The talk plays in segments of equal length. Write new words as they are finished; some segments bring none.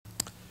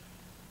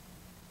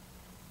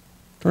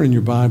Turn in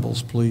your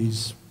Bibles,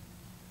 please,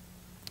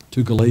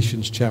 to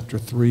Galatians chapter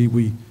 3.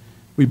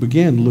 We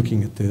began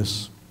looking at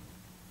this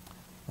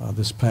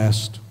this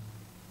past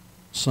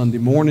Sunday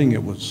morning.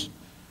 It was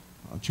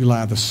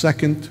July the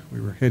 2nd.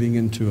 We were heading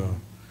into a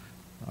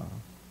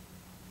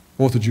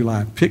 4th of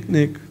July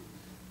picnic,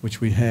 which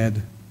we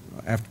had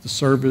after the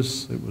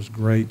service. It was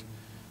great.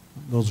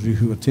 Those of you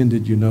who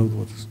attended, you know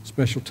what a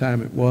special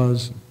time it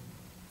was.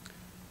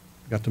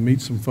 Got to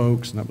meet some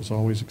folks, and that was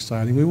always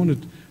exciting.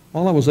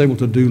 All I was able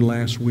to do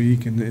last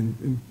week,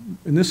 and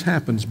this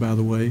happens, by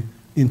the way,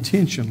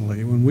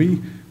 intentionally, when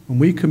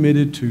we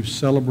committed to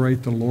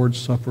celebrate the Lord's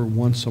Supper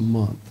once a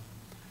month,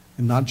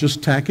 and not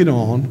just tack it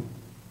on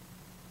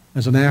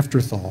as an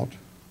afterthought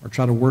or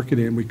try to work it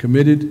in. We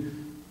committed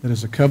that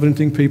as a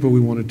covenanting people,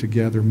 we wanted to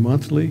gather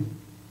monthly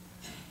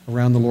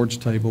around the Lord's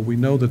table. We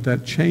know that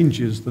that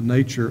changes the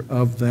nature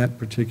of that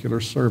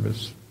particular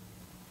service,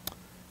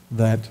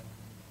 that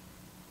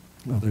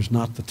there's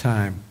not the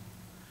time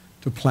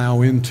to plow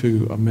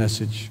into a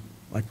message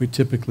like we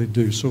typically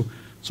do. So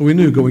we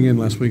knew going in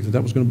last week that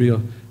was going to be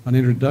an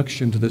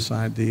introduction to this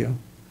idea,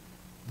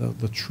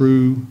 the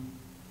true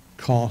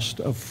cost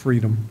of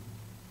freedom.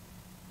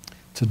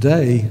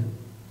 Today,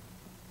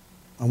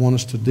 I want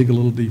us to dig a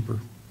little deeper.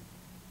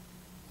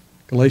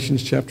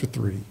 Galatians chapter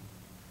 3,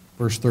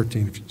 verse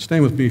 13. If you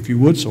stand with me, if you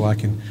would, so I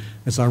can,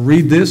 as I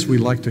read this, we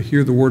like to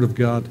hear the Word of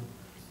God.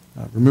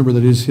 Remember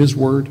that it is His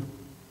Word.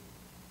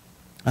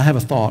 I have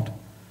a thought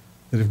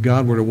that if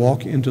God were to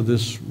walk into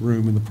this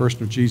room in the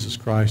person of Jesus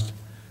Christ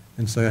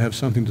and say, I have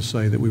something to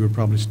say, that we would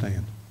probably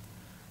stand.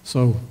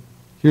 So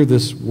hear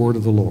this word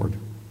of the Lord,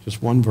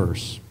 just one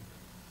verse.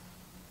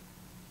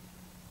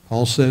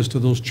 Paul says to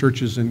those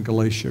churches in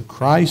Galatia,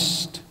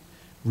 Christ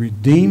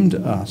redeemed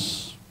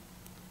us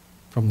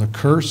from the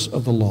curse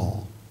of the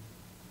law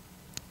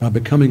by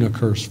becoming a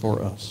curse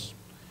for us.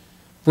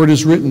 For it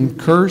is written,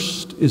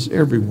 cursed is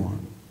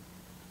everyone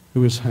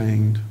who is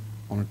hanged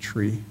on a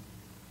tree.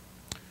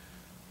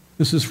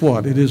 This is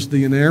what? It is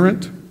the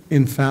inerrant,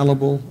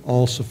 infallible,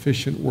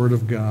 all-sufficient Word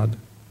of God.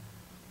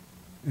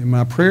 And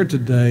my prayer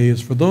today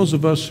is for those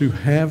of us who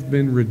have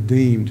been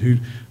redeemed,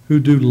 who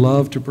do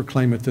love to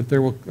proclaim it, that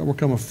there will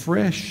come a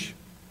fresh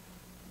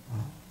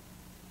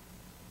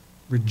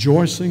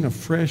rejoicing, a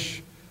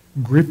fresh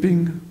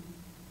gripping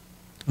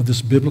of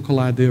this biblical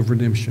idea of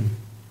redemption.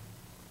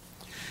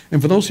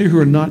 And for those here who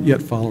are not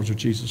yet followers of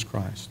Jesus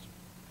Christ,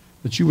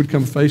 that you would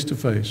come face to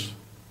face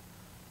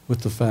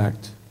with the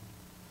fact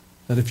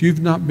that if you've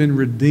not been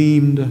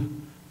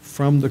redeemed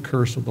from the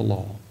curse of the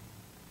law,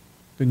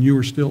 then you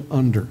are still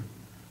under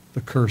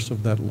the curse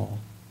of that law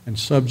and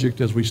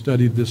subject, as we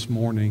studied this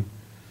morning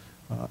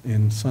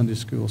in Sunday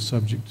school,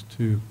 subject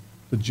to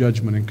the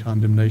judgment and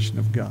condemnation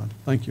of God.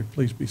 Thank you.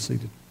 Please be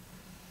seated.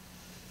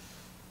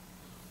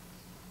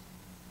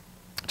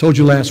 I told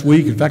you last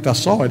week, in fact, I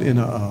saw it in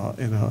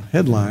a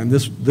headline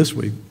this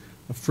week,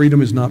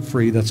 freedom is not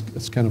free.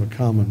 That's kind of a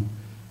common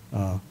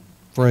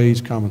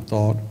phrase, common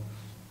thought.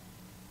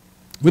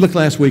 We looked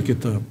last week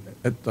at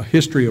the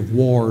history of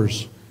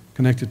wars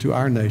connected to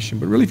our nation,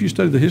 but really if you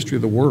study the history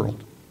of the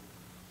world,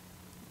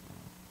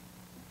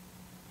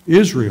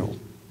 Israel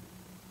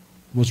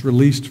was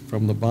released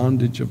from the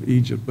bondage of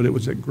Egypt, but it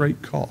was at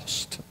great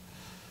cost.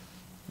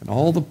 And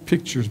all the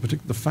pictures,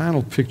 particularly the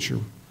final picture,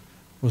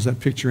 was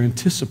that picture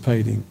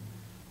anticipating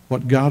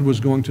what God was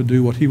going to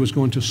do, what He was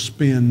going to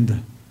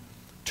spend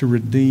to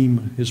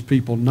redeem His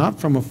people, not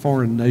from a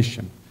foreign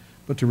nation,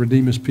 but to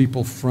redeem His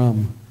people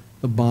from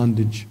the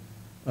bondage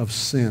of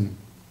sin.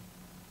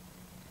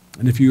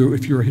 And if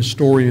you're a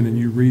historian and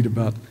you read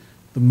about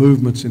the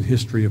movements in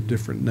history of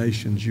different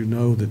nations, you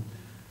know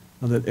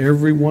that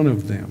every one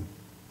of them,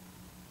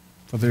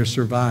 for their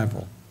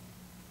survival,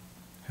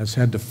 has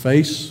had to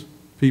face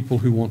people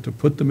who want to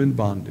put them in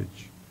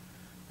bondage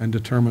and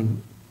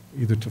determine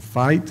either to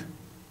fight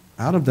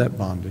out of that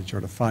bondage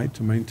or to fight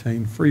to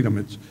maintain freedom.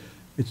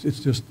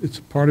 It's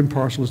part and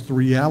parcel. It's the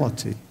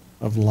reality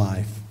of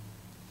life.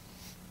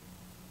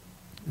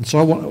 And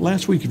so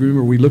last week, if you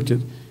remember, we looked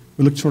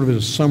sort of in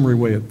a summary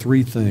way at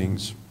three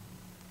things.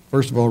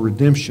 First of all,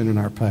 redemption in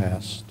our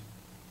past,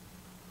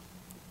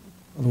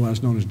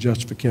 otherwise known as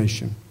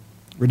justification.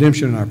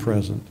 Redemption in our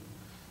present,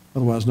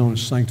 otherwise known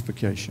as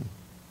sanctification.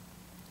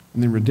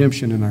 And then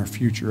redemption in our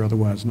future,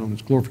 otherwise known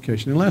as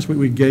glorification. And last week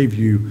we gave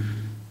you,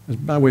 as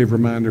by way of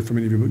reminder for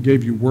many of you, we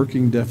gave you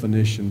working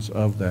definitions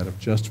of that, of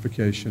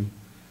justification.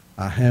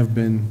 I have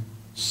been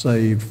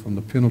saved from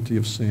the penalty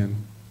of sin.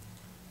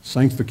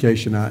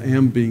 Sanctification, I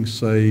am being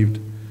saved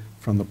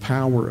from the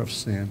power of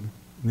sin.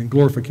 And then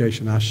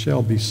glorification, I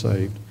shall be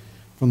saved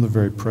from the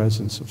very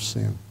presence of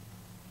sin.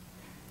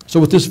 So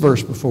with this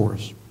verse before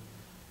us,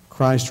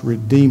 Christ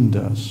redeemed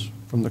us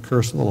from the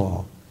curse of the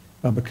law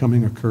by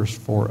becoming a curse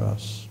for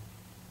us.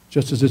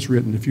 Just as it's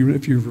written, if you're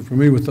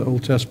familiar with the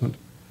Old Testament,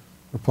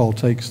 where Paul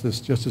takes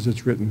this, just as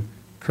it's written,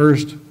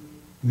 cursed,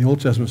 in the Old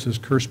Testament it says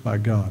cursed by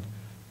God.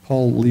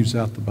 Paul leaves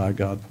out the by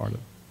God part of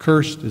it.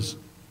 Cursed is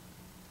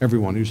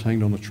everyone who's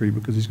hanged on the tree,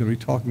 because he's going to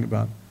be talking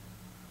about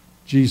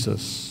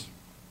Jesus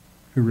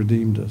who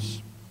redeemed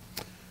us.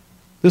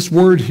 This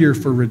word here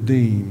for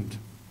redeemed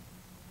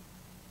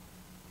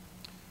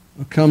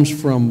comes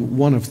from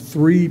one of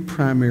three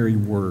primary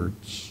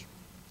words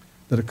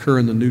that occur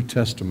in the New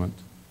Testament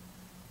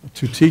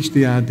to teach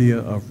the idea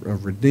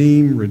of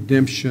redeem,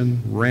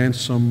 redemption,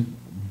 ransom,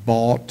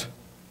 bought,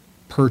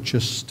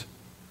 purchased.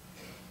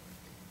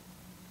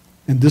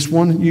 And this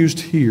one used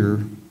here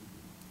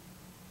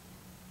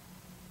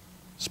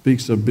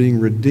speaks of being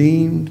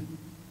redeemed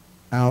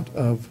out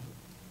of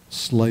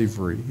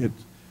slavery.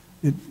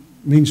 It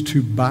means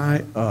to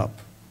buy up.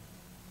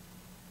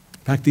 In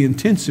fact, the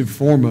intensive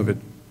form of it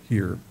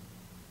here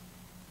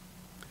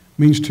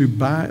means to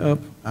buy up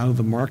out of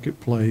the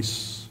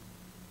marketplace,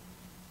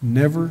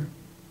 never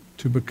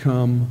to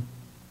become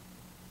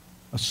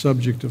a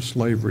subject of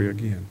slavery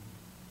again.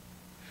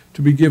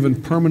 To be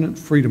given permanent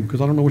freedom,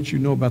 because I don't know what you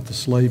know about the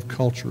slave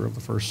culture of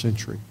the first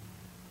century,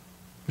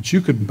 but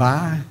you could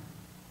buy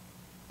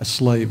a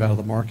slave out of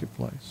the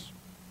marketplace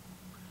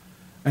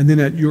and then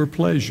at your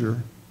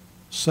pleasure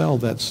sell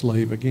that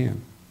slave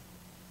again.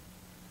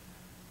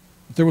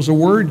 But there was a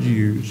word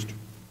used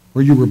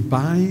where you were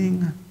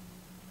buying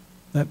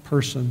that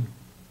person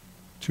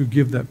to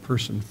give that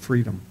person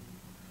freedom,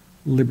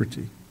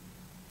 liberty.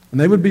 And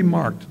they would be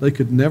marked. They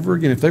could never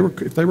again, if they were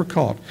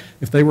caught,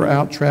 if they were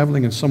out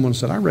traveling and someone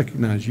said, I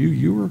recognize you,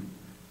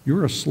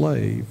 you're a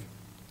slave.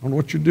 I don't know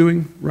what you're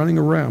doing running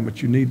around,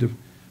 but you need to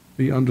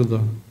be under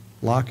the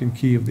lock and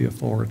key of the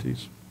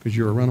authorities because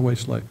you're a runaway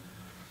slave.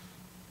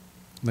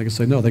 And they could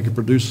say, no, they could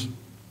produce a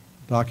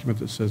document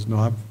that says,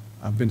 no,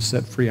 I've been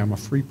set free. I'm a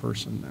free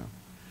person now.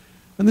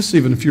 And this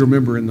even, if you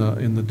remember in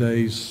the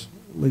days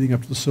leading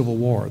up to the Civil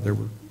War, there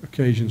were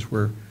occasions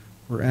where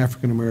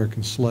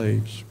African-American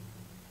slaves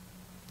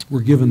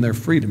were given their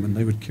freedom, and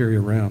they would carry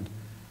around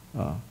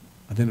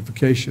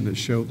identification that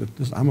showed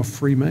that I'm a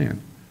free man.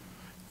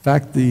 In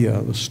fact,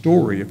 the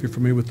story, if you're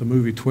familiar with the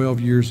movie 12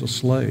 Years a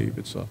Slave,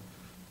 it's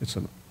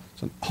an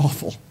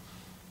awful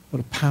but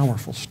a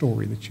powerful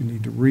story that you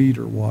need to read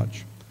or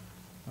watch.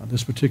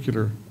 This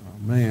particular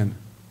man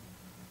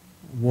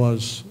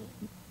was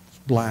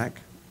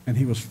black, and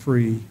he was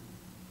free,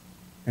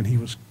 and he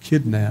was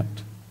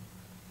kidnapped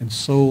and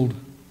sold,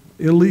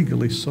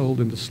 illegally sold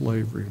into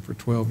slavery, and for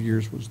 12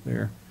 years was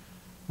there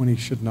when he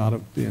should not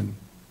have been.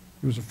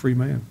 He was a free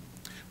man.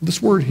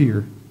 This word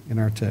here in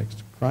our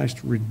text, Christ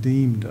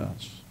redeemed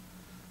us.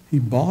 He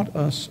bought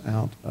us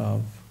out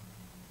of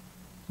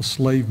the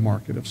slave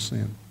market of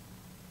sin.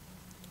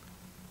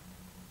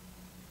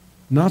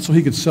 Not so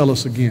he could sell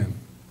us again.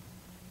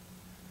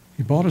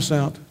 He bought us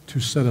out to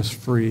set us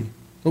free,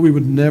 so we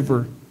would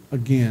never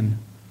again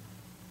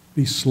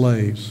be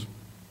slaves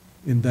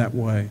in that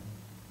way.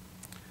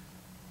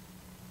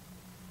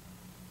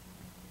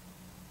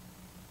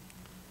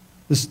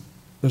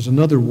 There's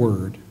another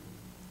word.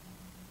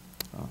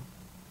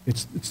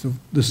 It's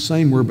the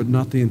same word, but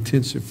not the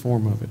intensive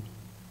form of it.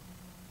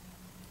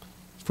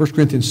 1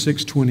 Corinthians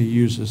 6:20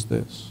 uses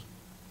this.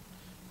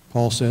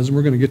 Paul says, and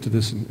we're going to get to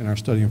this in our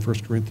study in 1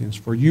 Corinthians,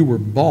 for you were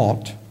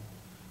bought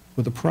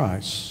with a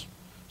price,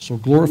 so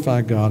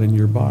glorify God in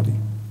your body.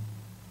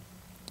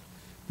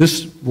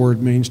 This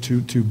word means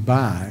to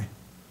buy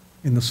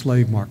in the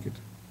slave market.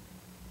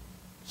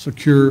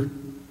 Secure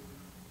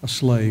a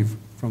slave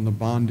from the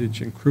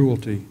bondage and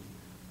cruelty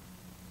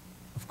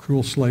of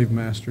cruel slave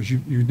masters.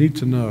 You need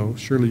to know,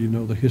 surely you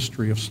know the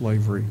history of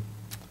slavery.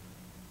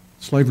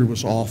 Slavery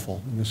was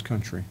awful in this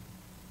country,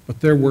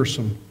 but there were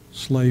some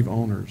slave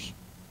owners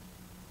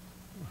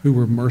who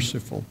were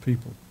merciful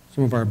people.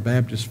 Some of our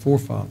Baptist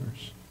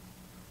forefathers.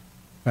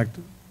 In fact,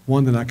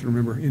 one that I can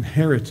remember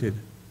inherited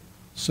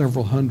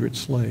several hundred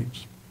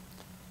slaves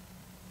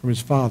from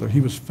his father.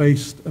 He was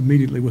faced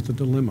immediately with a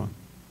dilemma.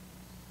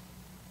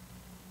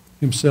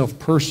 Himself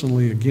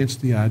personally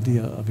against the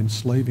idea of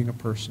enslaving a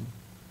person.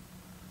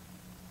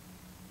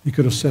 He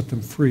could have set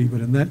them free,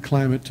 but in that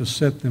climate to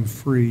set them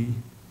free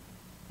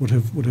would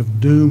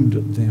have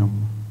doomed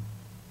them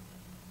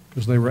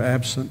because they were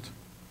absent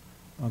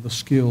the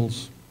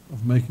skills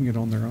of making it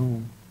on their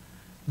own.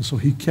 And so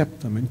he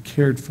kept them and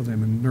cared for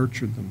them and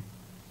nurtured them.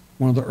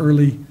 One of the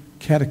early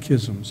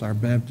catechisms our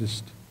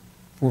Baptist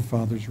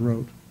forefathers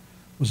wrote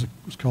was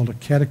called a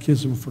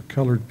catechism for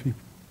colored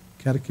people,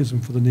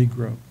 catechism for the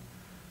Negro.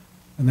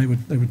 And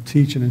they would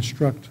teach and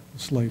instruct the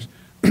slaves.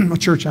 A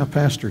church I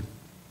pastored,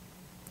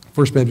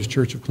 First Baptist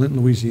Church of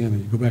Clinton, Louisiana.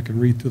 You go back and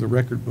read through the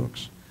record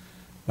books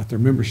about their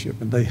membership,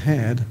 and they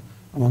had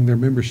among their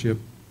membership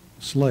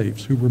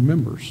slaves who were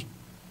members.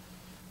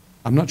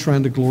 I'm not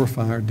trying to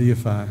glorify or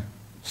deify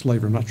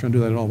slavery. I'm not trying to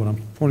do that at all, but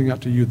I'm pointing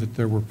out to you that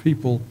there were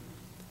people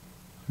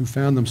who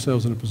found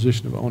themselves in a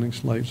position of owning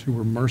slaves who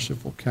were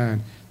merciful,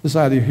 kind. This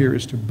idea here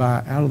is to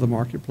buy out of the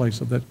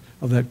marketplace of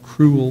that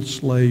cruel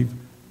slave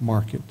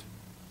market.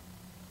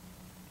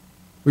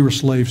 We were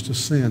slaves to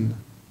sin.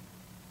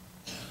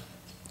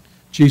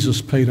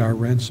 Jesus paid our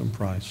ransom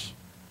price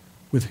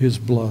with his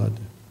blood.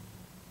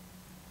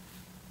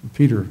 And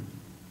Peter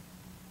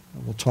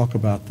will talk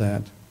about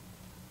that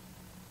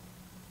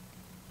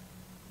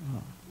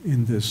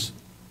in this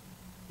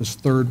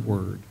third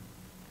word.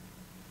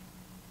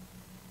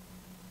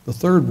 The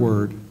third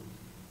word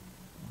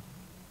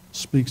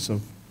speaks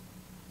of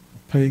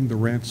paying the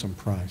ransom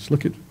price.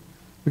 Look at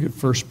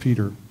 1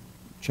 Peter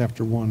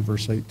chapter 1,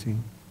 verse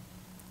 18.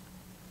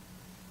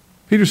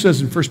 Peter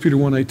says in 1 Peter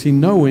 1:18,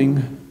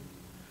 knowing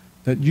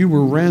that you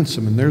were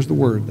ransomed, and there's the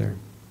word there,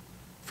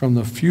 from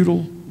the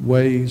futile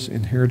ways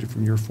inherited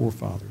from your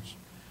forefathers,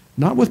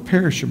 not with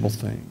perishable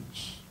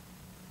things,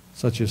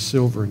 such as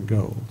silver and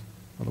gold.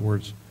 In other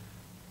words,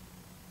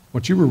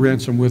 what you were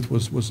ransomed with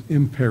was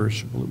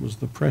imperishable. It was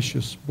the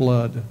precious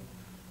blood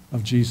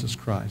of Jesus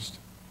Christ.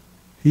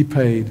 He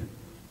paid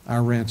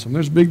our ransom.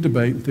 There's big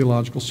debate in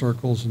theological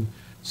circles, and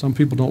some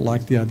people don't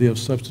like the idea of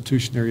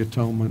substitutionary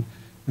atonement.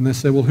 And they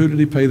say, well, who did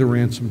he pay the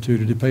ransom to?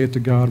 Did he pay it to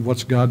God?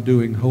 What's God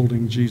doing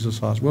holding Jesus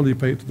hostage? Well, did he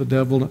pay it to the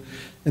devil?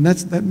 And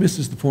that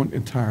misses the point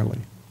entirely.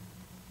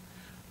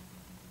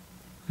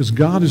 Because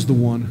God is the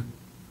one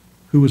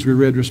who, as we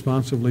read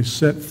responsively,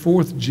 set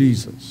forth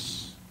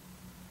Jesus.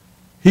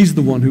 He's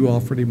the one who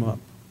offered him up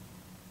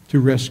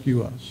to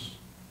rescue us.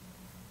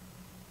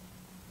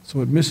 So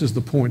it misses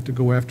the point to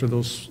go after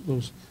those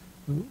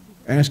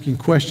asking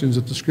questions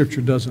that the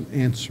Scripture doesn't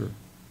answer.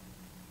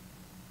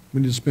 We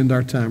need to spend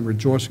our time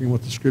rejoicing in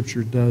what the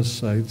Scripture does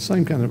say. The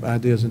same kind of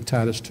idea is in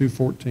Titus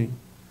 2:14.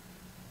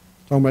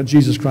 Talking about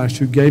Jesus Christ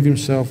who gave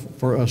himself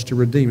for us to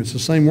redeem. It's the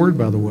same word,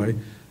 by the way,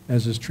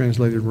 as is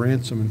translated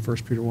ransom in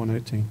 1 Peter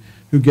 1:18.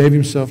 Who gave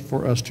himself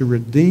for us to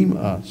redeem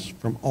us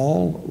from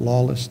all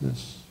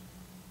lawlessness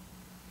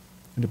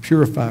and to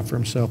purify for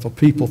himself a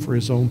people for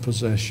his own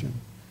possession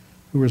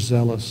who are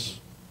zealous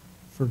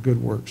for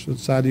good works. So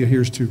this idea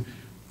here is to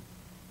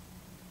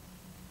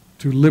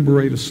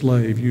liberate a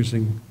slave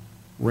using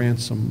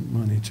ransom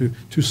money,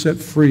 to set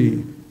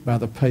free by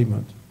the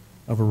payment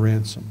of a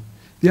ransom.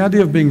 The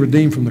idea of being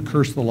redeemed from the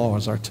curse of the law,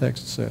 as our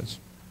text says,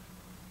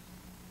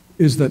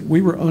 is that we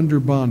were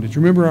under bondage.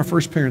 Remember our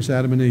first parents,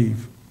 Adam and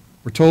Eve,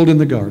 were told in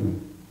the garden,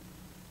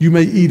 you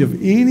may eat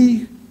of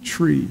any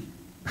tree,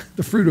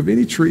 the fruit of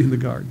any tree in the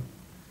garden,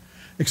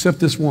 except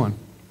this one.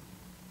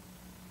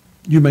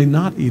 You may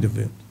not eat of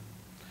it.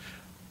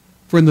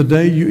 For in the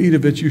day you eat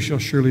of it, you shall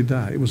surely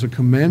die. It was a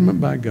commandment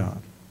by God.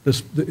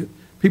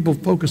 People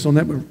focus on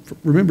that, but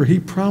remember, he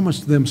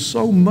promised them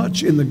so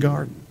much in the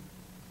garden.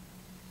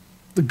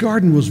 The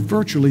garden was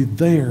virtually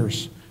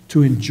theirs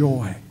to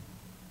enjoy.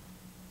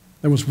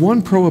 There was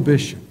one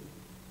prohibition.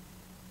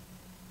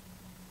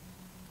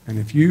 And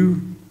if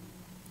you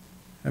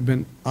have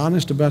been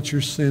honest about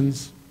your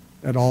sins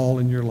at all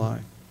in your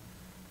life,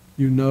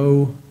 you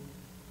know.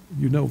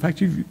 In fact,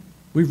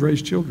 we've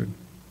raised children.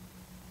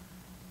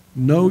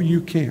 No, you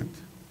can't.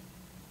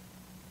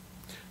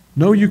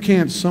 No, you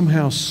can't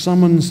somehow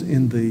summons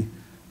in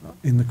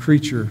the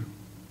creature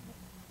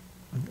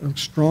a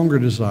stronger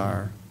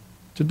desire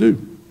to do.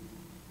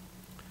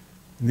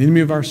 And the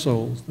enemy of our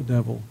souls, the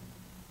devil,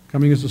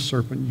 coming as a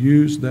serpent,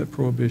 used that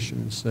prohibition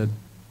and said,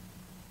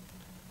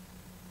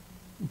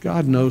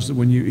 God knows that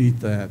when you eat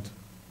that,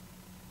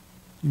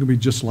 you're going to be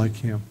just like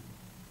him.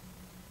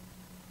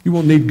 You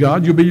won't need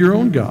God, you'll be your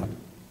own God.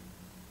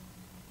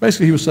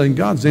 Basically, he was saying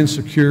God's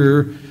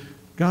insecure,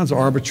 God's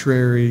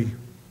arbitrary,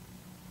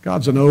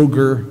 God's an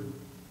ogre.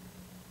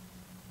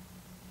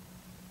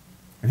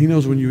 And he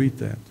knows when you eat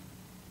that,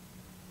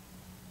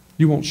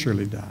 you won't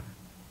surely die.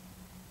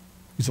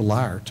 He's a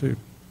liar, too.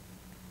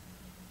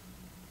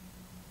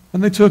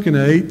 And they took and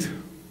ate.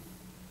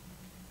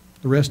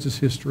 The rest is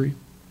history.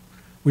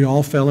 We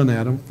all fell in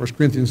Adam. 1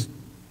 Corinthians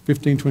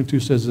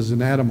 15:22 says, as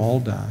in Adam all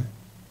die.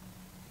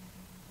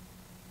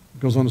 It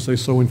goes on to say,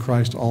 so in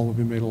Christ all will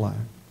be made alive.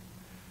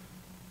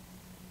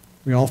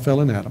 We all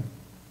fell in Adam.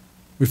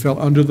 We fell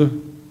under the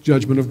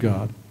judgment of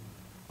God,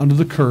 under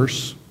the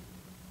curse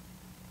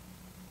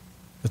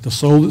that the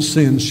soul that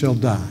sins shall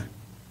die.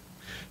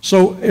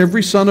 So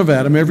every son of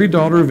Adam, every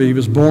daughter of Eve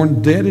is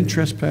born dead in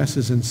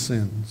trespasses and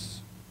sins.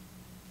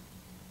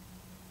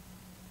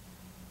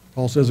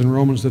 Paul says in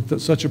Romans that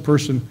such a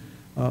person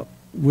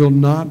will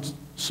not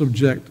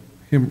subject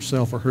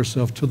himself or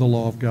herself to the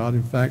law of God.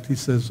 In fact, he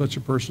says such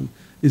a person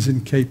is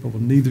incapable,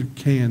 neither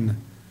can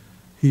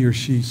he or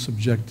she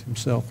subject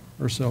himself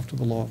or herself to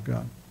the law of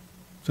God.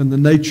 It's in the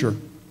nature.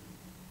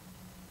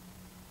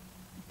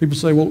 People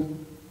say, well,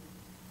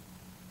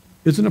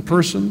 isn't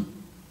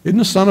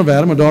a son of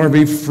Adam, a daughter of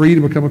Eve, free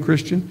to become a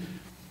Christian?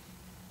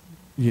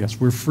 Yes,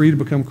 we're free to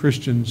become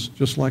Christians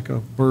just like a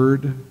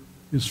bird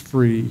is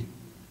free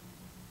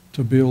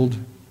to build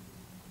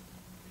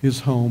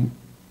his home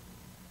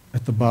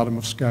at the bottom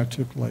of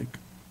Skytook Lake.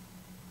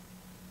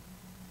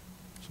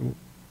 So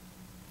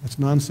that's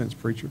nonsense,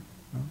 preacher.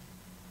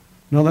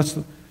 No,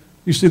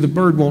 you see, the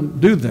bird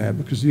won't do that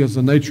because he has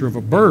the nature of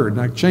a bird.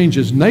 And I change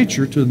his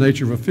nature to the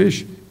nature of a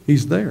fish,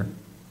 he's there.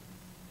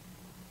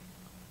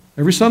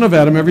 Every son of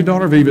Adam, every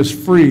daughter of Eve is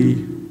free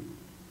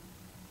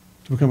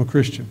to become a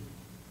Christian.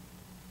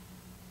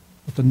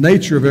 But the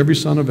nature of every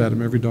son of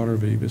Adam, every daughter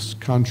of Eve is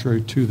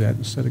contrary to that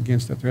and set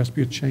against that. There has to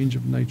be a change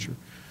of nature.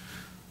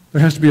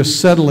 There has to be a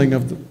settling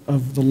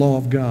of the law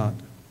of God.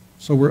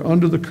 So we're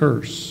under the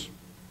curse.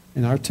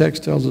 And our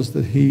text tells us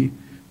that he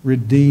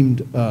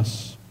redeemed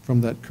us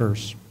from that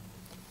curse.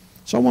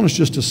 So I want us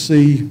just to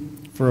see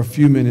for a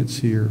few minutes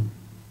here,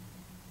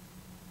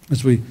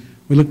 as we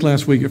looked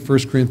last week at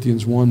 1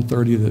 Corinthians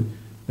 1:30,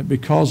 that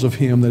because of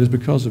him, that is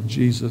because of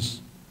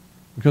Jesus,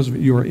 because of it,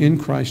 you are in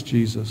Christ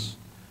Jesus,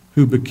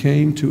 who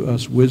became to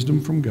us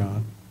wisdom from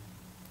God.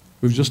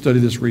 We've just studied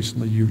this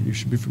recently. You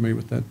should be familiar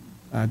with that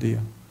idea.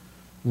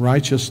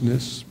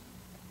 Righteousness,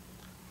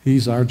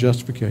 he's our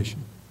justification.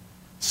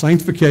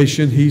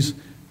 Sanctification, he's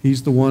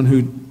the one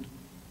who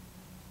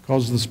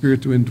causes the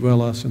Spirit to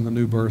indwell us in the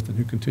new birth and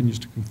who continues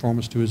to conform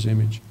us to his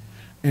image.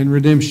 And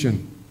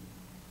redemption,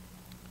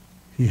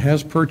 he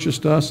has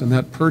purchased us, and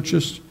that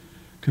purchase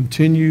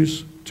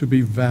continues to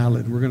be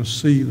valid. We're going to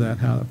see that,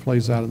 how it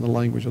plays out in the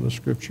language of the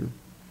Scripture.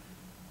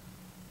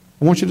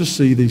 I want you to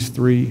see these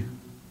three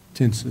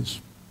tenses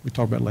we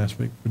talked about last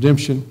week: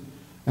 redemption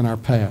and our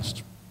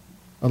past,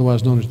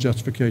 otherwise known as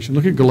justification.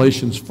 Look at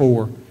Galatians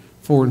 4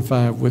 and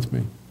 5 with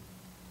me.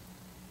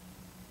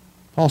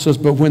 Paul says,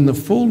 but when the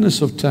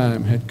fullness of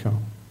time had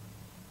come,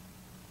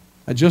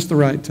 at just the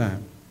right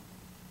time,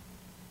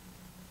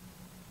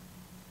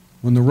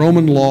 when the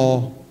Roman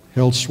law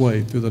held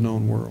sway through the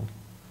known world,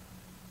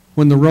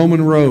 when the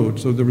Roman road,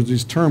 so there were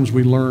these terms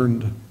we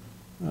learned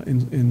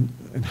in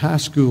high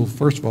school,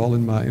 first of all,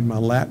 in my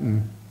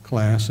Latin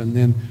class, and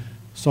then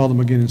saw them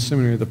again in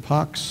seminary, the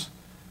Pax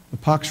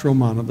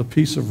Romana, the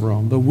peace of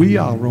Rome, the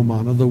Via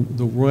Romana,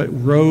 the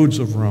roads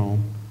of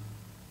Rome,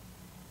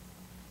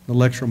 the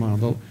Lex Romana,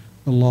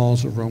 the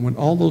laws of Rome. When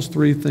all those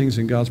three things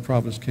in God's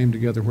providence came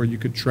together, where you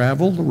could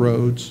travel the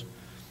roads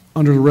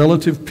under the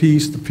relative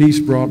peace, the peace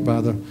brought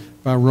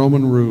by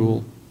Roman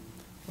rule,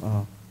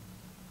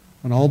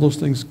 when all those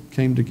things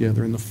came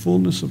together in the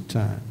fullness of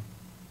time,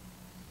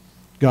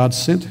 God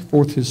sent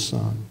forth his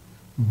Son,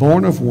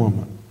 born of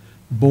woman,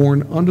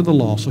 born under the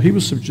law. So he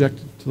was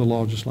subjected to the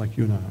law just like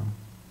you and I are.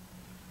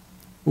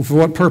 Well, for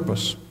what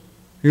purpose?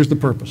 Here's the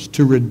purpose: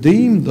 to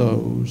redeem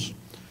those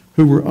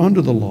who were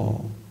under the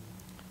law,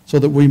 so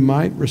that we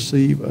might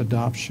receive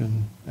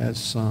adoption as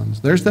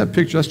sons. There's that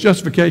picture. That's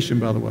justification,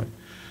 by the way.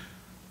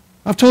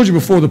 I've told you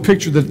before, the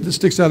picture that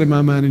sticks out in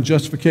my mind in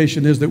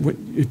justification is that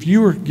if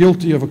you are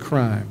guilty of a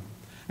crime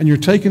and you're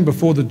taken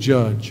before the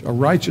judge, a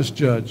righteous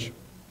judge,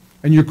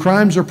 and your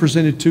crimes are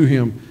presented to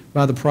him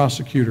by the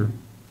prosecutor,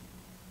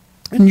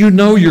 and you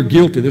know you're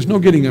guilty, there's no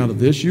getting out of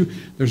this.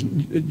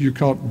 You're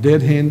caught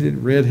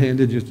dead-handed,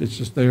 red-handed, it's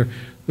just there.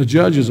 The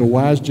judge is a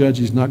wise judge.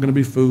 He's not going to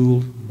be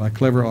fooled by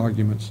clever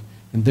arguments.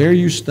 And there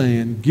you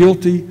stand,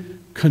 guilty,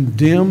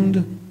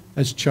 condemned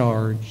as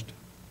charged.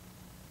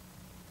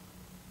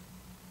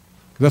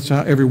 That's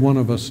how every one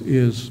of us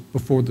is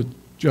before the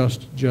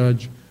just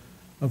judge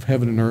of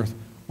heaven and earth,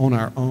 on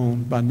our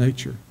own by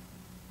nature.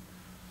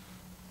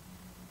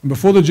 And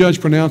before the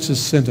judge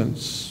pronounces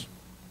sentence,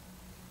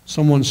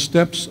 someone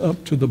steps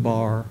up to the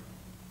bar,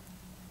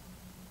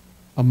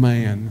 a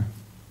man,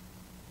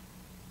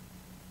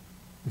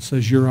 and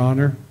says, Your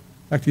Honor.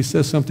 In fact, he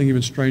says something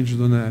even stranger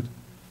than that.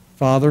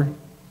 Father,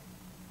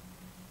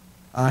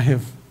 I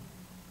have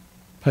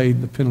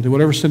paid the penalty.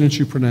 Whatever sentence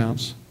you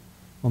pronounce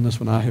on this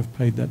one, I have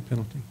paid that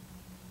penalty.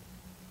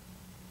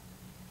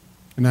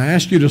 And I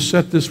ask you to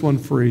set this one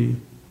free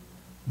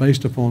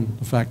based upon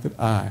the fact that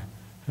I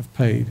have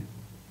paid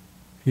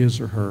his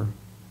or her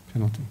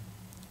penalty.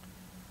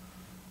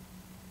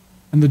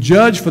 And the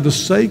judge, for the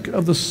sake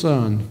of the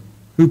Son,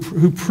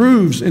 who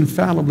proves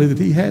infallibly that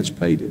he has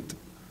paid it,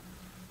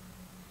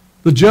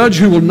 the judge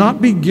who will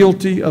not be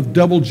guilty of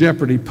double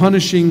jeopardy,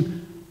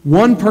 punishing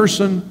one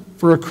person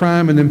for a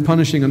crime and then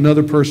punishing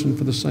another person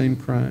for the same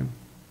crime.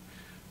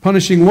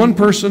 Punishing one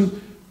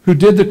person who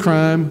did the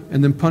crime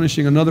and then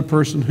punishing another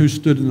person who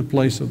stood in the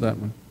place of that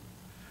one.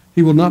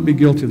 He will not be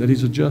guilty of that.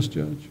 He's a just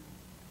judge.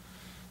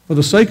 For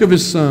the sake of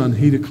his Son,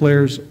 he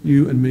declares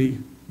you and me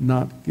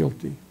not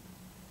guilty.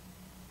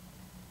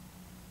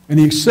 And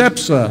he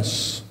accepts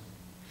us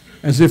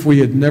as if we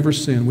had never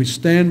sinned. We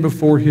stand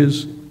before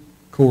his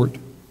court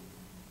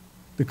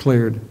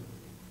declared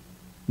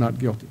not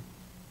guilty,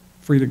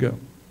 free to go.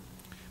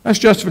 That's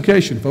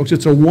justification, folks.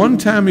 It's a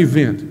one-time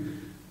event.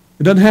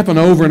 It doesn't happen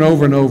over and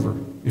over and over.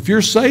 If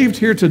you're saved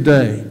here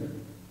today,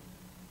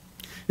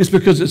 it's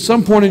because at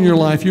some point in your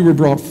life you were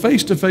brought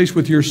face to face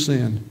with your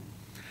sin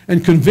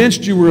and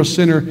convinced you were a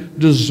sinner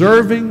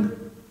deserving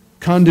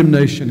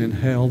condemnation in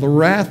hell, the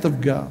wrath of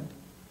God.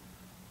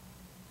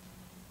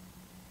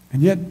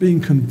 And yet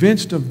being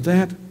convinced of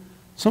that,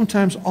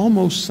 sometimes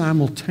almost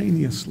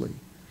simultaneously,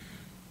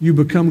 you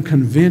become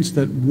convinced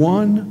that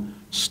one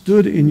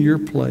stood in your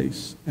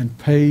place and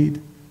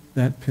paid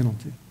that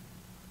penalty.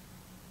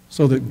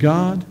 So that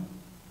God,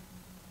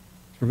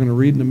 as we're going to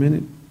read in a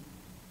minute,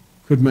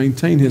 could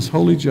maintain his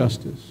holy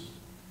justice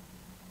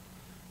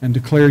and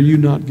declare you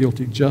not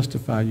guilty,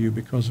 justify you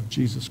because of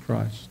Jesus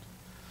Christ.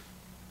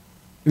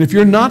 And if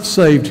you're not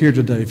saved here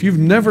today, if you've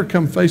never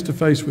come face to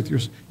face with your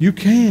sin, you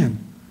can.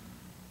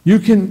 You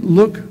can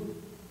look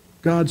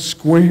God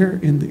square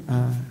in the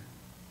eye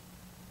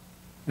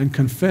and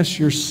confess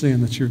your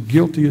sin, that you're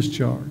guilty as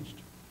charged,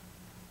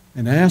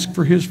 and ask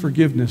for his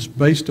forgiveness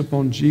based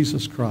upon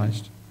Jesus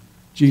Christ,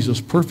 Jesus'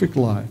 perfect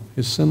life,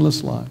 his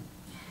sinless life,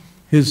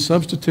 His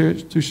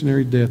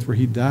substitutionary death, where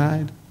he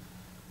died,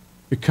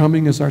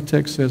 becoming, as our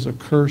text says, a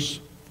curse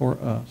for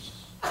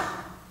us.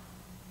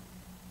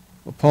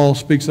 What Paul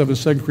speaks of in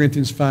 2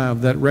 Corinthians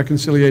 5, that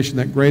reconciliation,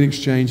 that great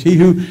exchange.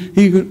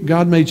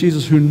 God made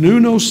Jesus, who knew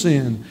no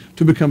sin,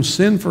 to become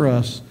sin for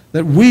us,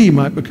 that we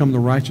might become the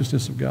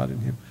righteousness of God in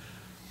him.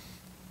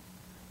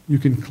 You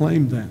can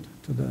claim that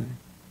today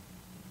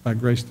by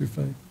grace through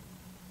faith.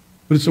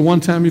 But it's a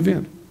one-time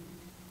event.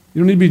 You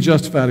don't need to be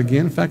justified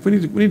again. In fact, we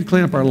need to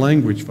clean up our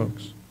language,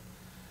 folks.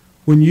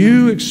 When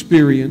you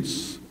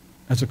experience,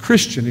 as a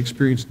Christian,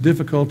 experience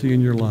difficulty in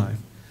your life,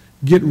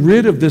 get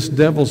rid of this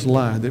devil's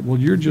lie that, well,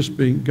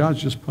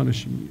 God's just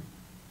punishing you.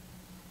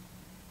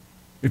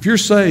 If you're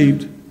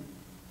saved,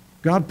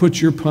 God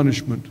puts your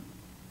punishment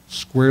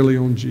squarely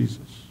on Jesus.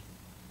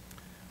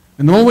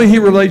 And the only way he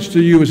relates to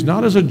you is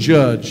not as a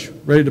judge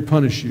ready to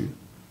punish you,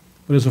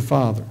 but as a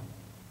father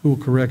who will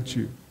correct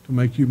you to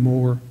make you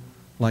more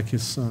like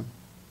his son.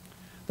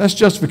 That's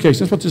justification.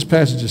 That's what this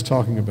passage is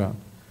talking about.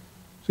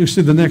 So you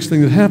see the next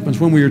thing that happens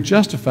when we are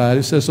justified,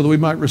 it says so that we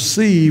might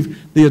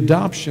receive the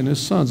adoption as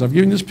sons. I've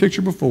given this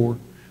picture before.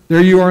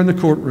 There you are in the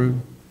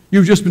courtroom.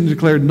 You've just been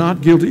declared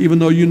not guilty, even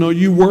though you know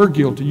you were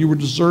guilty. You were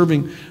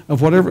deserving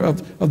of whatever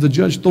of the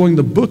judge throwing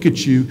the book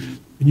at you,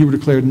 and you were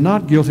declared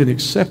not guilty and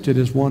accepted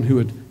as one who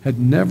had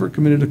never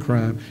committed a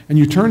crime. And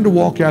you turn to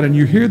walk out, and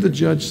you hear the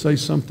judge say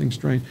something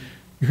strange.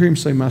 You hear him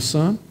say, "My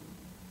son,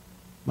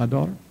 my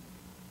daughter."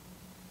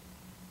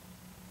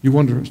 You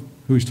wonder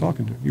who he's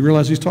talking to. You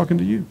realize he's talking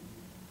to you.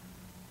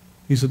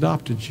 He's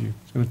adopted you.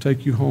 He's going to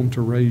take you home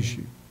to raise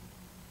you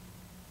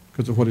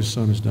because of what his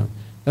son has done.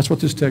 That's what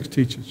this text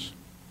teaches.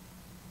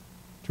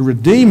 To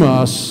redeem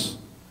us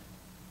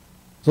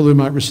so that we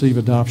might receive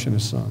adoption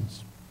as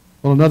sons.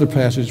 Well, another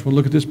passage, we'll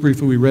look at this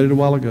briefly. We read it a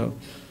while ago.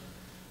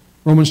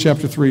 Romans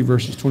chapter 3,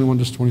 verses 21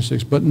 to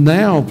 26. But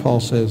now,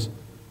 Paul says,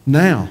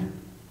 now,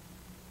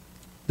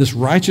 this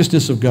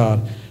righteousness of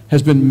God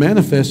has been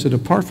manifested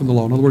apart from the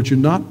law. In other words, you're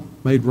not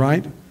made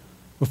right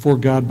before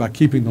God by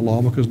keeping the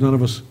law, because none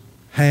of us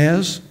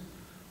has,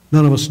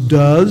 none of us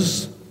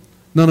does,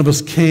 none of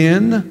us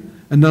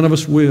can, and none of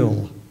us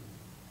will,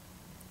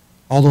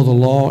 although the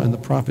law and the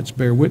prophets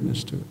bear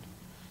witness to it.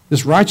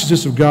 This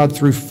righteousness of God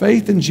through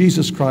faith in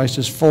Jesus Christ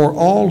is for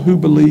all who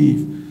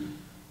believe.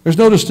 There's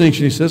no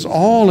distinction. He says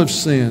all have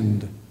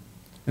sinned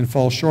and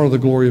fall short of the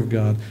glory of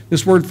God.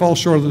 This word fall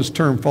short of this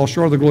term, fall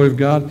short of the glory of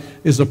God,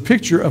 is a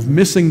picture of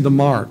missing the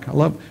mark. I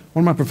love,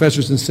 one of my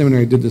professors in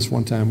seminary did this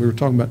one time. We were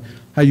talking about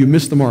how you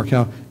missed the mark,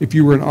 how if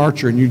you were an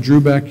archer and you drew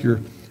back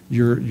your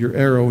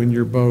arrow in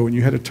your bow and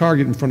you had a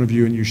target in front of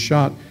you and you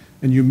shot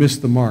and you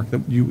missed the mark,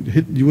 that you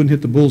wouldn't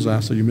hit the bullseye,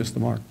 so you missed the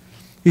mark.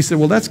 He said,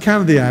 well, that's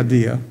kind of the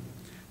idea.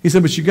 He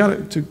said, but you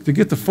got to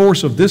get the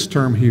force of this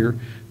term here,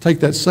 take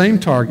that same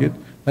target,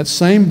 that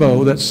same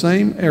bow, that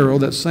same arrow,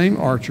 that same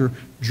archer,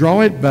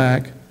 draw it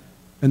back,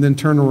 and then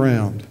turn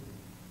around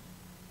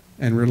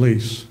and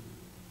release.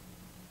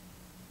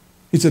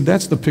 He said,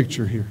 that's the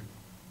picture here.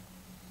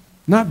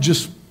 Not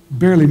just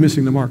barely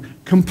missing the mark,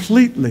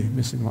 completely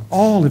missing the mark.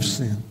 All have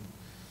sinned,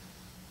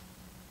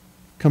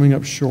 coming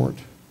up short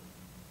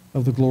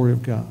of the glory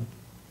of God.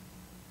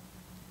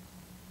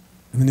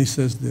 And then he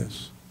says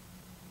this,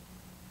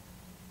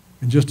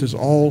 and just as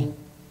all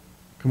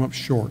come up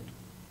short,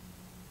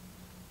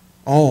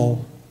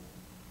 all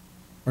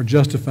are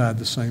justified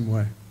the same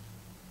way,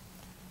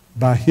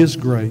 by his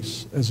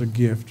grace as a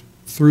gift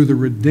through the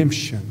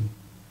redemption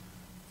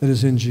that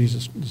is in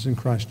Jesus, is in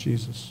Christ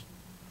Jesus,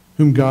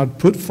 whom God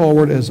put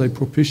forward as a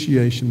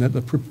propitiation. That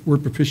the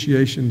word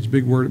propitiation is a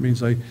big word. It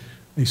means a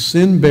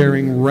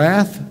sin-bearing,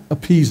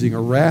 wrath-appeasing,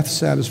 or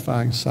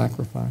wrath-satisfying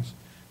sacrifice.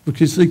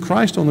 Because, see,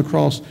 Christ on the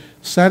cross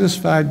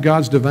satisfied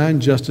God's divine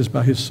justice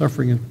by his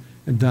suffering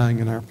and dying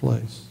in our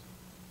place,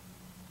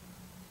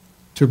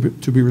 to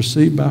be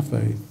received by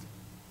faith.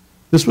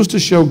 This was to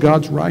show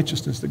God's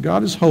righteousness, that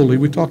God is holy.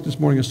 We talked this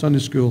morning in Sunday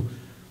school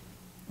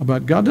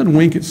about God doesn't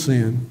wink at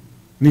sin.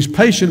 And he's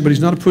patient, but he's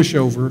not a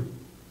pushover.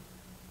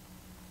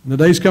 And the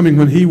day's coming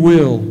when he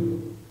will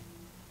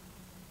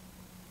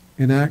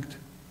enact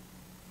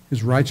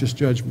his righteous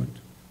judgment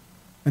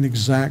and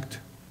exact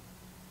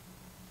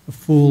the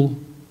full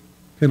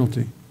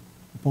penalty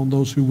upon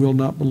those who will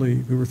not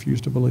believe, who refuse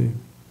to believe.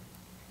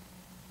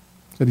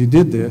 That he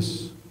did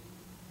this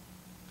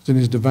because in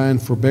his divine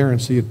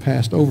forbearance he had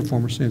passed over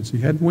former sins. He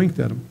hadn't winked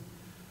at them.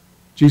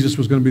 Jesus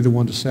was going to be the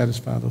one to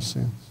satisfy those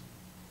sins.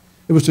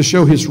 It was to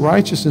show his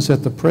righteousness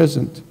at the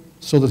present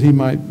so that he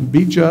might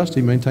be just,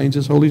 he maintains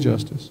his holy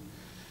justice,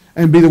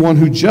 and be the one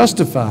who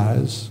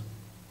justifies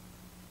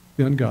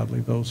the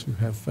ungodly, those who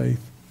have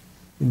faith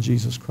in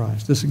Jesus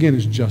Christ. This again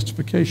is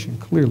justification,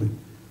 clearly.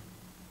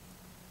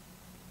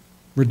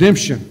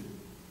 Redemption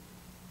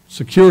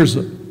secures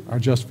our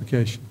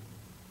justification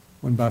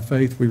when by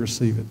faith we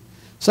receive it.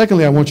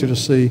 Secondly, I want you to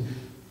see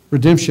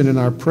redemption in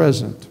our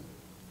present,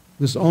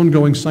 this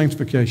ongoing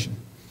sanctification.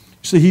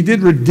 You see, he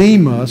did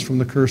redeem us from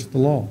the curse of the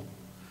law.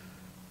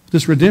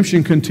 This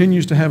redemption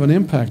continues to have an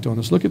impact on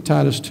us. Look at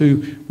Titus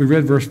 2. We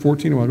read verse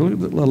 14 a while ago.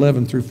 Look at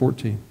 11 through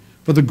 14.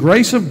 For the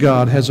grace of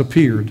God has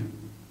appeared,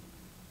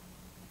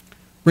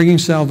 bringing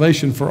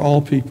salvation for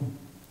all people,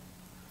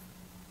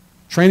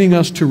 training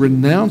us to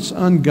renounce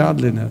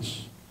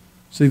ungodliness.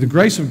 See, the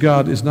grace of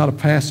God is not a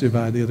passive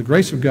idea. The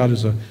grace of God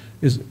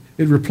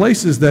it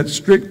replaces that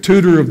strict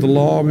tutor of the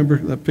law. Remember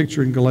that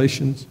picture in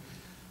Galatians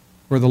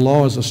where the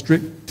law is a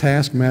strict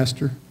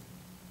taskmaster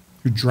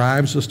who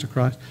drives us to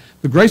Christ?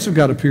 The grace of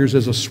God appears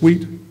as a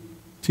sweet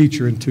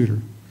teacher and tutor.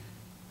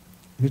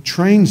 It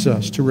trains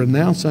us to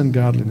renounce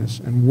ungodliness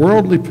and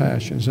worldly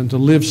passions and to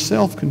live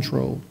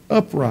self-controlled,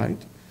 upright,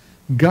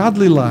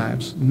 godly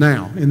lives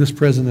now in this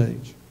present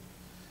age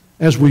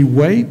as we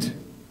wait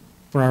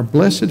for our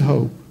blessed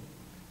hope,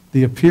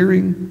 the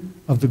appearing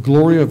of the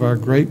glory of our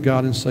great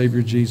God and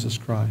Savior Jesus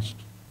Christ.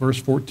 Verse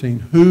 14,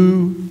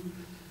 who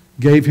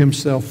gave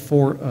himself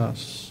for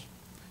us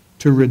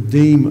to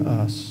redeem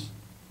us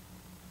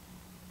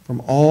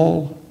from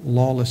all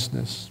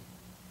lawlessness.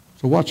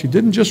 So watch, he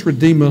didn't just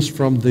redeem us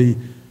from the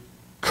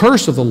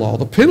curse of the law,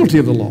 the penalty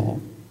of the law.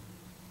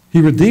 He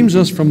redeems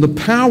us from the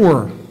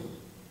power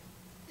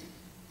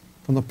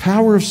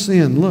of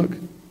sin. Look,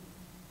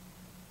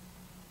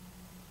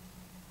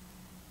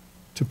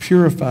 to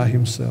purify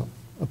himself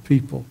a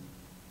people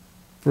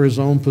for his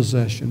own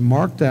possession,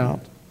 marked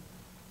out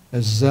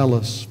as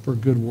zealous for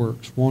good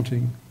works,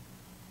 wanting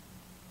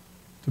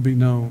to be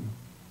known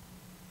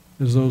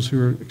as those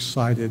who are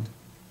excited,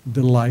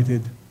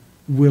 delighted,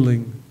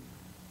 willing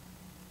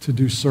to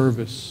do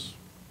service,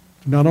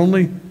 to not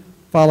only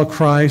follow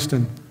Christ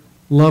and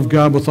love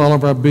God with all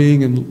of our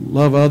being and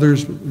love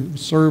others, but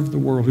serve the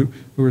world,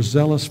 who are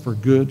zealous for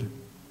good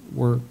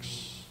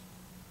works.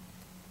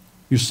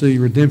 You see,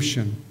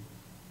 redemption,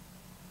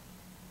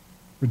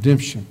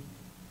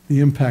 the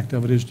impact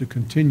of it is to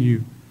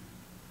continue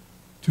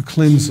to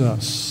cleanse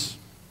us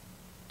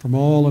from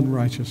all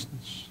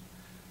unrighteousness,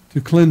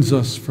 to cleanse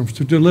us,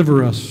 to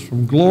deliver us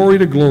from glory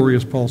to glory,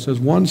 as Paul says,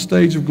 one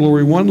stage of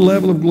glory, one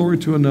level of glory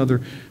to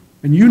another.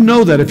 And you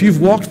know that if you've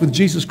walked with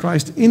Jesus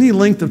Christ any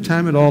length of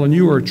time at all and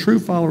you are a true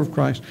follower of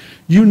Christ,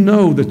 you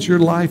know that your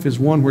life is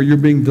one where you're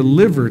being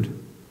delivered,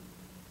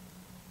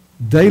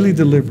 daily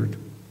delivered,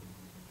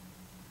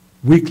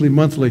 weekly,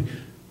 monthly,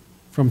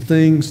 from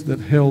things that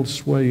held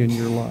sway in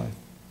your life.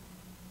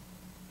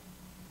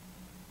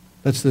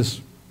 That's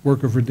this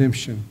work of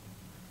redemption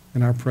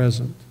in our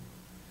present.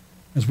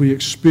 As we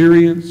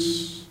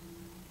experience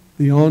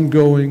the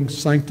ongoing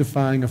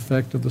sanctifying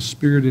effect of the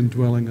Spirit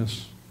indwelling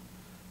us,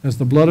 as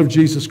the blood of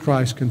Jesus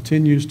Christ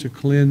continues to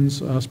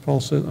cleanse us,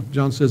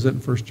 John says that in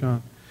 1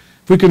 John.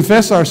 If we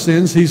confess our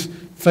sins, he's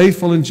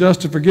faithful and just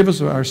to forgive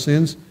us of our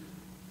sins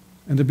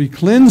and to be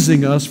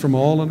cleansing us from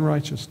all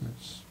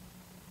unrighteousness.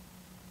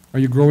 Are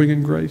you growing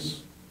in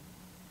grace?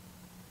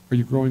 Are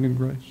you growing in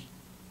grace?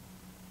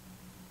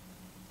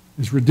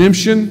 Is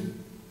redemption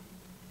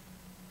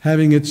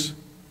having its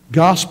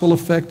gospel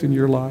effect in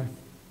your life?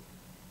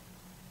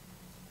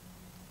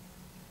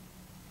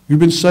 You've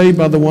been saved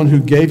by the one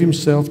who gave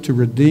himself to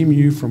redeem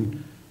you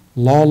from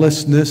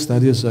lawlessness,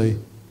 that is,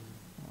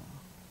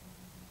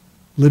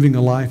 living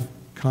a life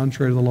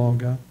contrary to the law of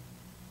God.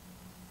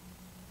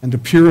 And to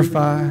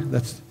purify,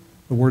 that's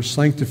the word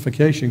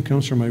sanctification,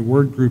 comes from a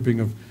word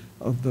grouping of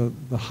the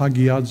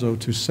hagiadzo,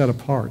 to set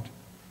apart.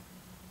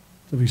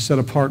 To be set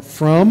apart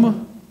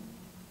from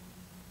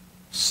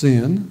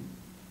sin,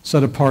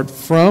 set apart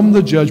from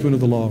the judgment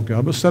of the law of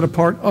God, but set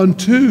apart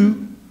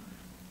unto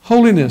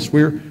holiness.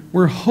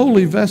 We're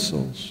holy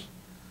vessels.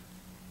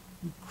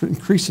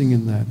 Increasing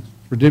in that.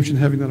 Redemption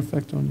having that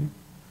effect on you.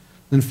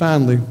 Then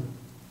finally,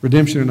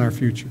 redemption in our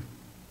future.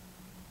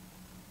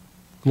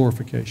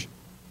 Glorification.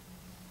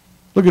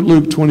 Look at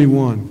Luke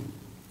 21,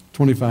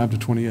 25 to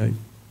 28.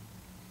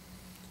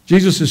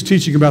 Jesus is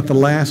teaching about the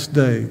last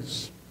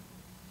days.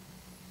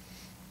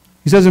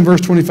 He says in verse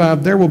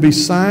 25, there will be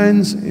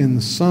signs in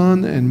the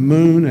sun and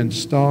moon and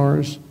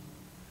stars,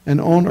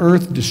 and on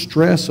earth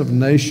distress of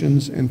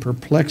nations and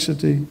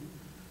perplexity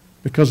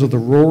because of the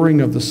roaring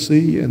of the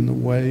sea and the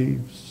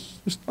waves.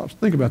 Just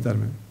think about that a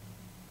minute.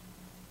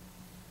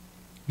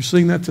 You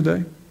seeing that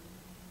today?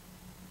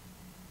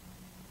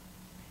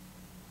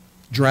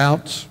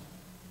 Droughts,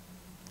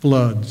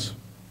 floods,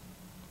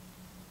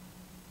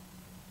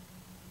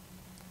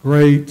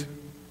 great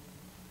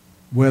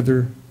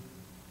weather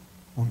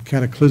on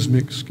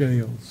cataclysmic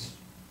scales.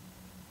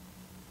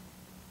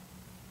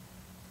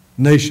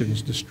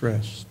 Nations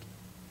distressed.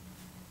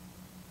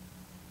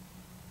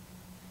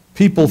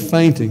 People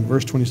fainting,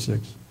 verse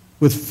 26,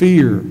 with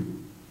fear,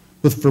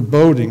 with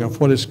foreboding of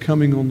what is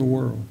coming on the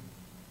world.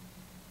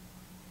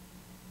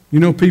 You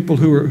know people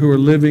who are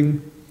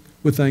living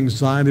with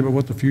anxiety about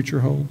what the future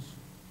holds?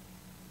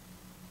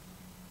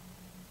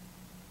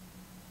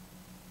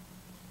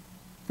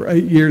 For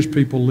 8 years,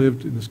 people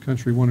lived in this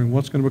country wondering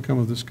what's going to become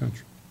of this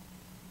country.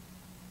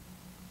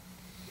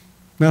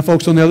 Now,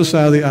 folks on the other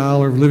side of the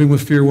aisle are living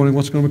with fear, wondering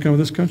what's going to become of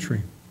this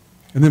country.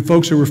 And then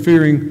folks who were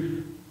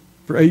fearing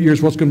for 8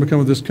 years what's going to become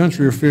of this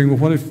country are fearing,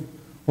 well,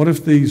 what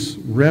if these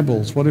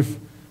rebels, what if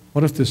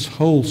this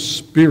whole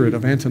spirit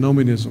of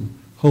antinomianism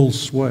holds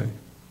sway?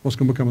 What's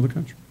going to become of the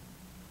country?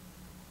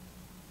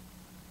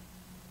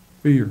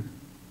 Fear.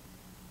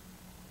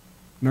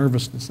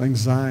 nervousness,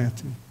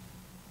 anxiety.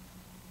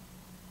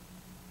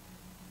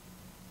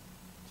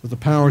 So the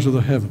powers of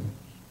the heavens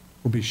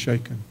will be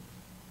shaken.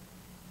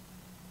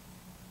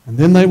 And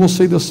then they will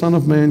see the Son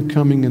of Man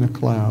coming in a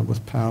cloud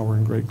with power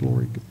and great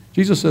glory.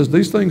 Jesus says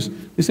these things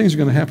are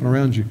going to happen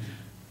around you.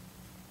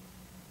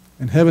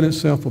 And heaven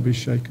itself will be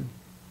shaken.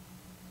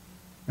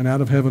 And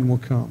out of heaven will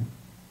come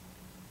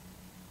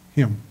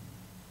Him,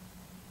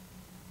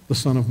 the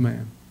Son of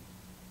Man.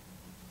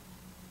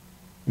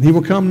 And He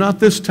will come not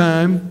this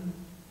time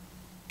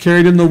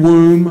carried in the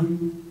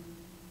womb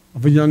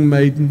of a young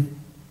maiden,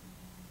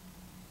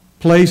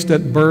 placed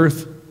at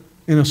birth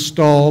in a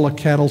stall, a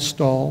cattle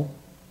stall,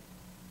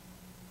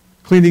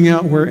 cleaning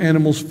out where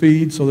animals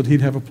feed so that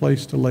He'd have a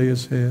place to lay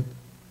His head.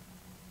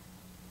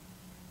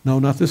 No,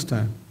 not this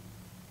time.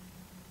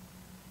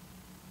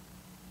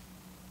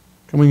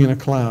 Coming in a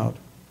cloud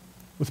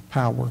with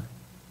power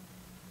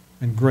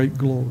and great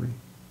glory.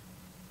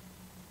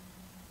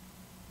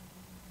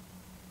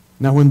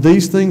 Now, when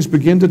these things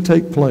begin to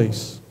take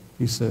place,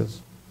 He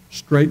says,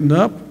 straighten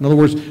up. In other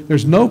words,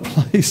 there's no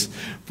place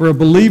for a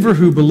believer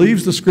who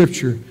believes the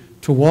Scripture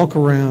to walk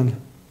around,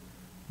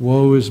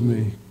 woe is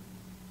me.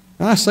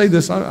 And I say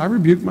this, I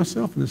rebuke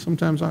myself in this.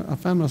 Sometimes I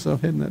find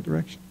myself heading that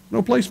direction.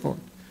 No place for it.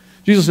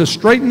 Jesus says,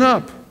 straighten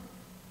up.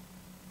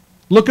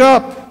 Look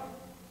up.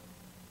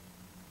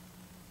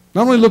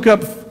 Not only look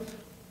up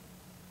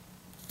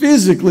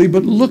physically,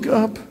 but look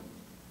up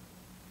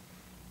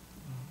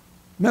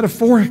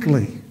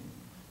metaphorically.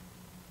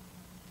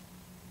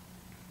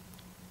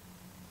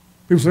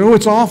 People say, oh,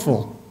 it's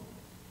awful.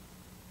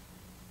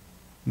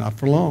 Not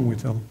for long, we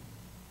tell them.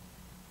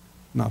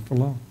 Not for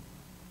long.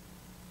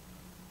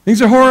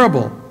 Things are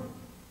horrible.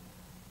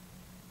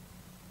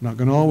 Not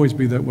going to always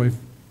be that way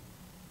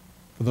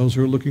for those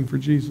who are looking for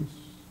Jesus.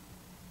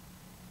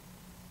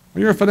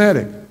 Well, you're a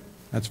fanatic.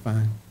 That's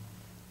fine.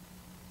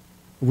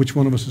 But which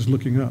one of us is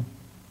looking up?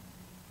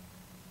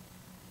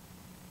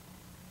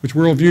 Which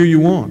worldview you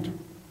want?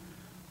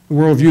 The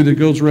worldview that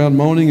goes around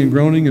moaning and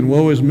groaning and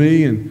woe is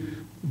me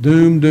and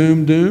doom,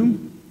 doom,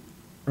 doom?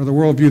 Or the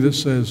worldview that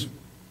says,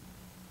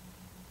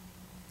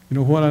 you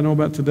know what I know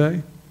about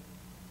today?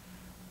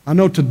 I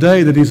know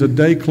today that He's a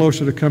day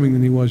closer to coming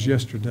than He was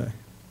yesterday.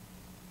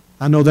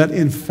 I know that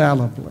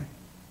infallibly.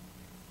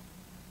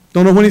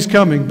 Don't know when He's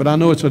coming, but I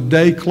know it's a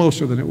day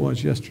closer than it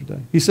was yesterday.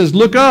 He says,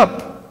 look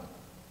up,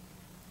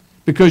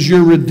 because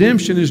your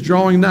redemption is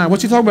drawing nigh.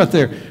 What's He talking about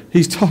there?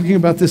 He's talking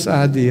about this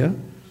idea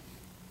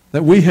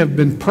that we have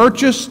been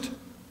purchased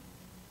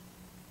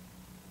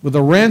with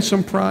a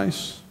ransom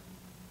price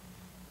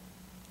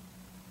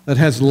that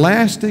has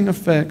lasting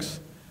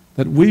effects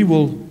that we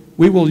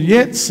will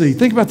yet see.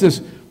 Think about this.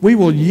 We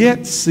will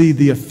yet see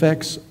the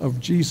effects of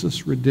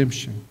Jesus'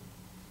 redemption,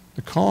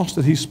 the cost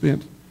that He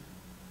spent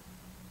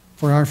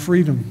for our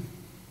freedom.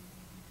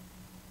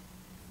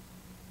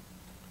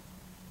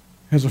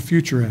 Has a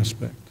future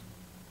aspect.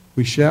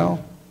 We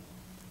shall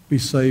be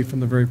saved from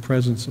the very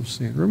presence of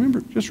sin.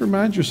 Remember, just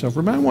remind yourself,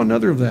 remind one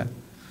another of that.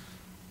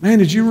 Man,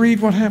 did you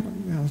read what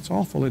happened? Yeah, that's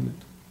awful, isn't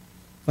it?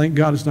 Thank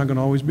God it's not going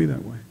to always be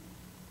that way.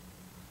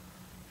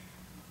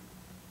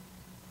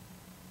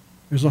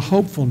 There's a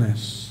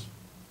hopefulness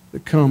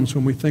that comes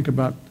when we think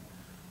about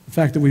the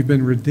fact that we've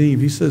been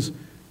redeemed. He says,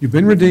 you've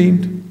been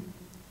redeemed.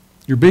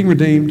 You're being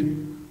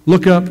redeemed.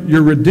 Look up.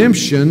 Your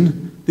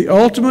redemption, the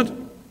ultimate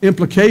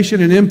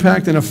implication and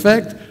impact and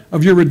effect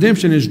of your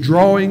redemption is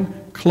drawing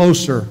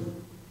closer.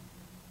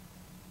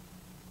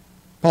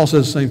 Paul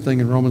says the same thing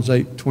in Romans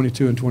 8,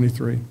 22 and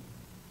 23.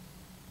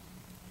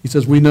 He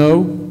says, we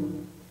know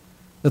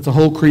that the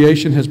whole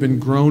creation has been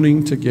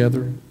groaning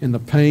together in the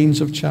pains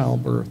of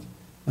childbirth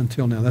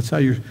until now. That's how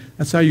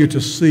you're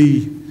to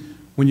see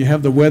when you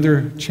have the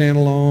Weather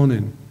Channel on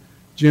and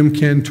Jim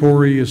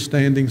Cantori is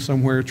standing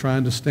somewhere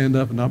trying to stand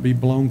up and not be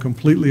blown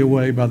completely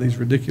away by these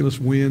ridiculous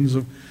winds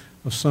of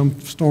some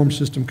storm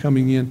system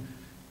coming in.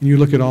 And you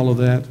look at all of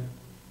that,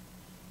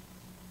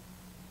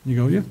 you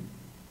go, yeah.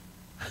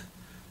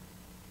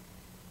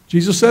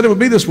 Jesus said it would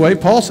be this way.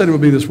 Paul said it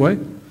would be this way.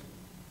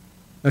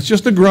 That's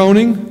just the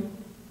groaning.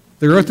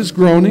 The earth is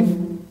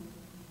groaning.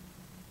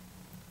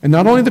 And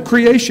not only the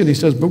creation, he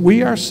says, but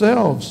we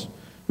ourselves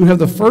who have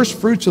the first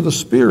fruits of the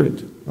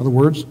Spirit. In other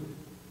words,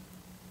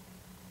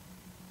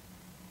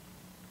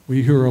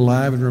 we who are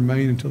alive and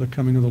remain until the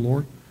coming of the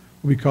Lord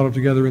will be caught up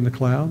together in the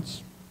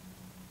clouds.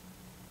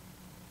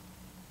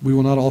 We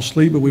will not all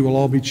sleep, but we will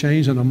all be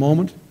changed in a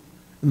moment.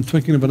 In the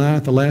twinkling of an eye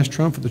at the last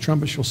trump, for the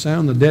trumpet shall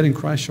sound, the dead in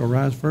Christ shall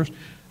rise first.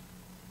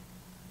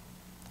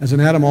 As in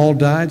Adam all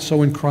died,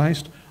 so in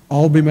Christ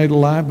all be made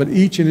alive, but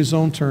each in his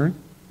own turn.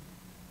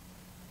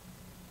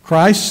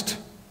 Christ,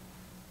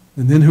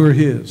 and then who are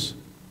His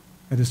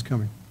at His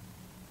coming.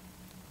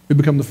 We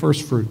become the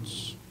first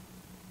fruits.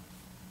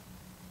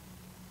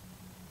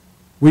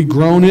 We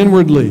groan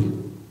inwardly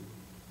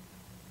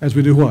as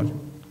we do what?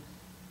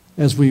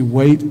 As we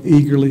wait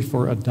eagerly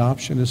for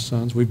adoption as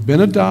sons. We've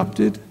been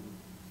adopted.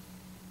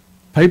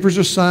 Papers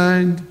are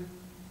signed.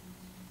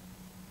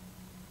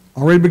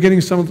 Already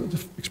beginning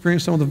to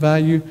experience some of the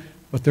value,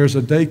 but there's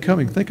a day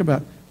coming. Think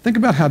about Think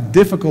about how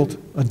difficult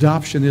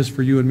adoption is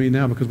for you and me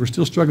now because we're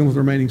still struggling with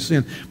remaining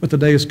sin. But the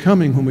day is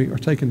coming when we are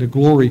taken to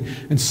glory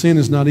and sin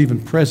is not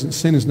even present.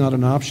 Sin is not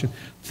an option.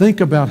 Think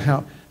about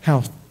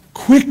how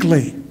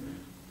quickly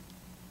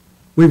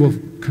we will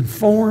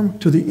conform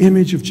to the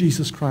image of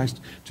Jesus Christ,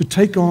 to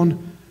take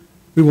on,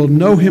 we will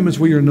know him as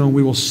we are known.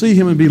 We will see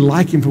him and be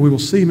like him, for we will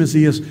see him as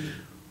he is.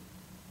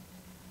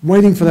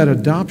 Waiting for that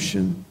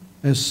adoption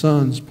as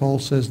sons, Paul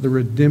says, the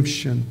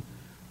redemption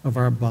of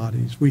our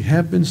bodies. We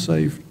have been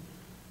saved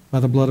by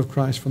the blood of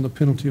Christ from the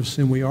penalty of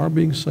sin. We are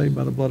being saved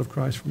by the blood of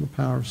Christ from the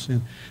power of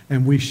sin.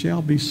 And we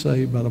shall be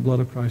saved by the blood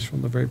of Christ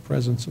from the very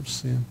presence of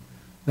sin.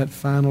 That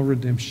final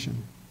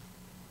redemption,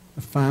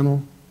 the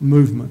final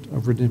movement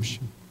of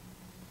redemption.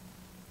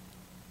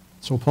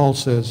 So Paul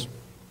says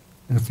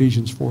in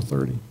Ephesians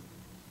 4:30,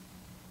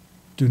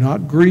 do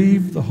not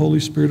grieve the Holy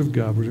Spirit of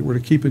God. We're to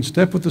keep in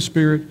step with the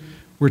Spirit.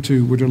 We're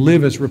to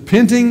live as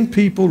repenting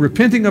people,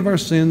 repenting of our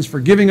sins,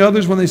 forgiving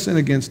others when they sin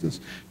against us,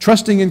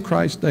 trusting in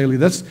Christ daily.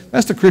 That's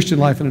the Christian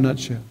life in a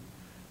nutshell.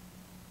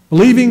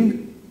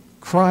 Believing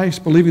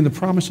Christ, believing the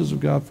promises of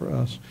God for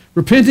us.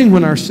 Repenting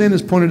when our sin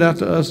is pointed out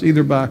to us,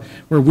 either by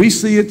where we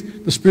see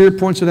it, the Spirit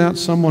points it out,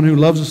 someone who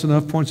loves us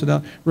enough points it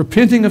out.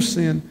 Repenting of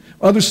sin.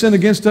 Others sin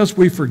against us,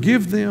 we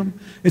forgive them.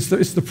 It's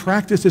the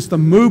practice, it's the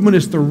movement,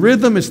 it's the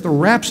rhythm, it's the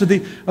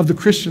rhapsody of the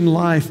Christian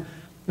life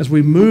as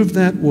we move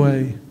that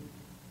way.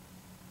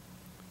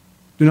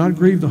 Do not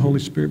grieve the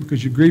Holy Spirit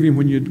because you grieve him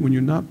when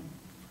you're not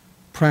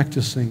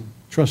practicing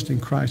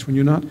trusting Christ, when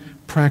you're not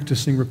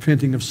practicing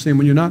repenting of sin,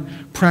 when you're not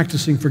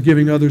practicing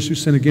forgiving others who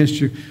sin against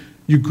you.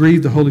 You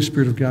grieve the Holy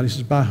Spirit of God. He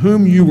says, by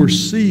whom you were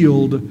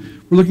sealed.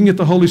 We're looking at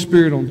the Holy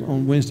Spirit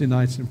on Wednesday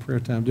nights in prayer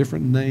time,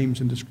 different names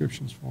and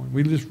descriptions for him.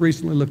 We just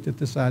recently looked at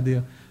this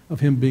idea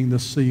of him being the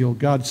seal,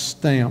 God's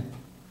stamp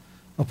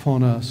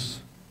upon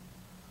us.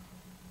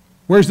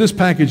 Where's this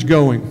package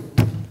going?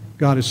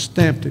 God has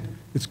stamped it.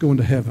 It's going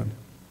to heaven.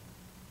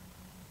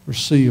 We're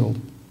sealed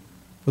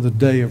for the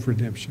day of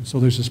redemption. So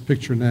there's this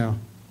picture now.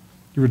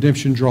 The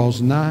redemption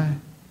draws nigh,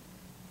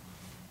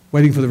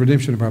 waiting for the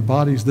redemption of our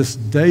bodies, this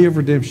day of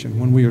redemption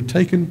when we are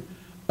taken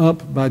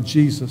up by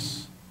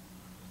Jesus.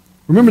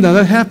 Remember now,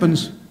 that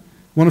happens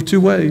one of two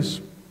ways.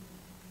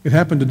 It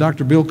happened to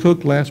Dr. Bill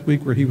Cook last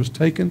week where he was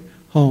taken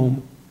home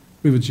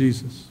to be with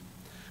Jesus.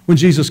 When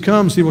Jesus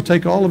comes, he will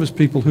take all of his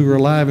people who are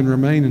alive and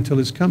remain until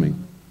his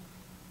coming.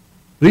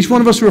 But each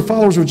one of us who are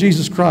followers of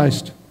Jesus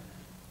Christ,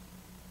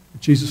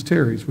 if Jesus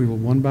tarries, we will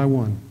one by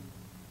one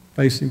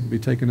face him and be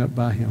taken up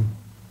by him.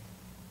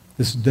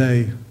 This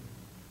day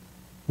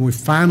when we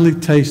finally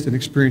taste and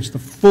experience the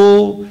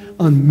full,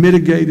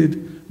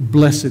 unmitigated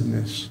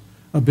blessedness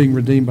of being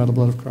redeemed by the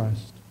blood of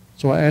Christ.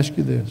 So I ask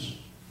you this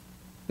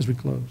as we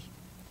close.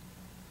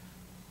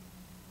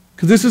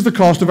 Because this is the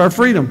cost of our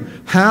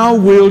freedom. How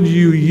will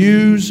you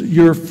use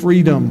your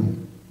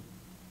freedom?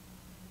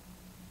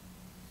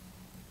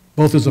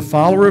 Both as a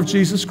follower of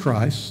Jesus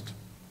Christ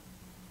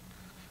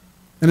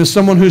and as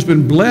someone who's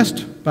been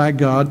blessed by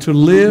God to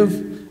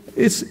live.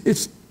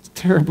 It's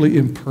terribly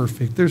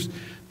imperfect. There's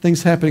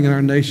things happening in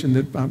our nation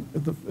that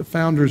the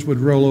founders would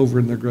roll over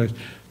in their graves.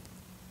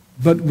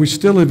 But we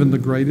still live in the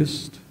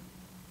greatest,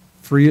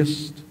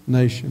 freest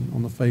nation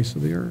on the face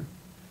of the earth.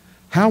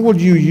 How will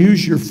you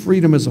use your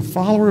freedom as a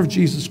follower of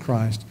Jesus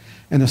Christ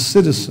and a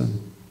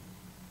citizen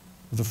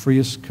of the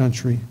freest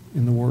country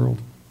in the world?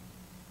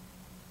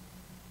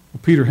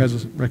 Well, Peter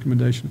has a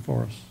recommendation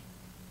for us.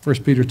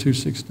 1 Peter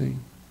 2:16.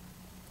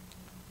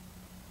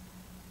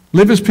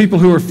 Live as people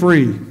who are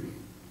free,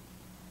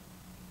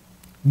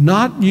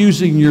 not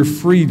using your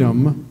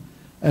freedom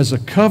as a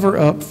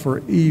cover-up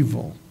for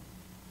evil,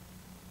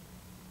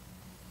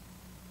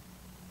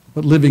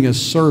 but living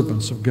as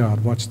servants of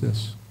God. Watch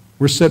this.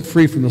 We're set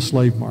free from the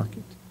slave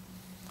market.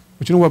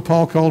 But you know what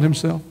Paul called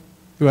himself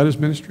throughout his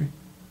ministry?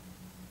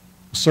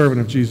 A servant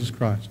of Jesus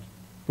Christ.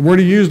 The word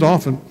he used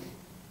often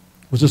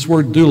was this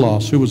word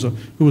doulos,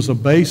 who was a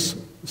base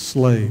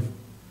slave.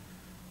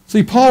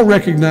 See, Paul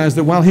recognized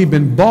that while he'd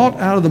been bought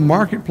out of the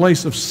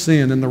marketplace of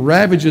sin and the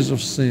ravages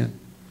of sin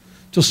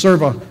to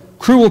serve a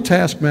cruel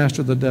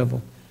taskmaster, the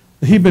devil,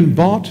 that he'd been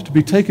bought to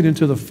be taken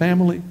into the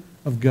family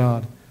of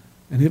God.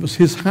 And it was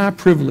his high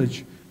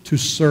privilege to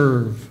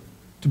serve,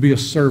 to be a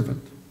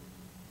servant.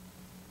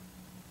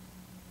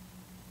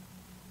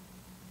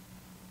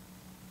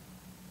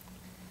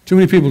 Too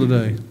many people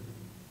today,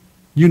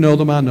 you know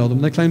them, I know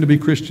them, they claim to be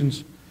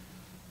Christians.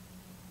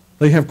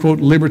 They have, quote,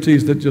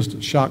 liberties that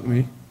just shock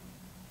me.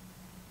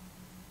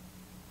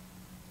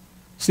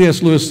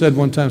 C.S. Lewis said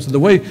one time, so the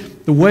way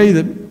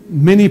that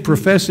many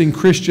professing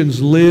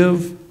Christians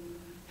live,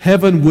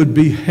 heaven would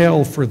be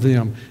hell for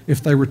them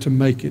if they were to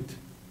make it,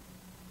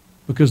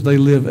 because they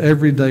live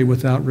every day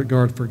without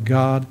regard for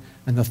God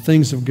and the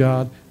things of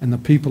God and the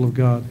people of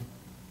God.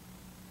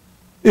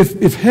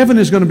 If heaven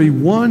is going to be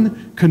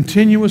one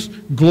continuous,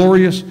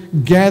 glorious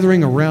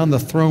gathering around the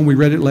throne, we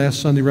read it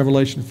last Sunday,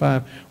 Revelation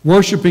 5,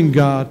 worshiping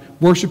God,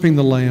 worshiping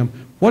the Lamb,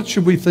 what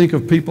should we think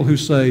of people who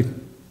say,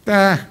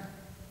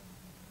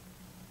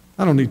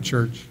 I don't need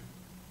church?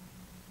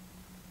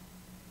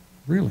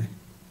 Really?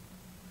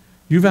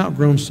 You've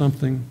outgrown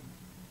something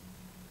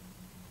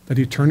that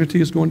eternity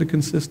is going to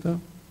consist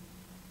of.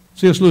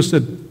 C.S. Lewis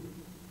said,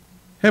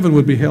 heaven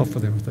would be hell for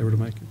them if they were to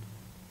make it.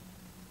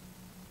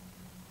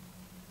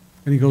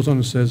 And he goes on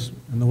and says,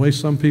 and the way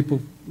some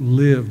people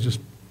live just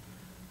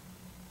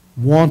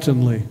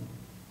wantonly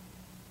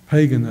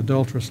pagan,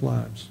 adulterous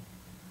lives,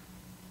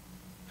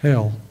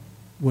 hell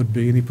would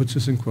be, and he puts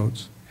this in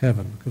quotes,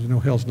 heaven, because you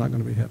know hell's not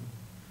going to be heaven.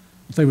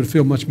 But they would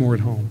feel much more at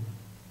home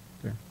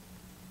there.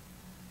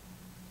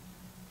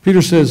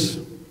 Peter says,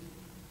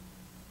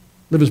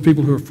 live as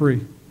people who are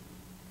free,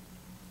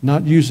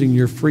 not using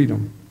your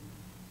freedom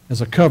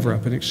as a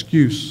cover-up, an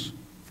excuse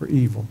for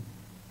evil,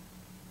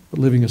 but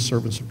living as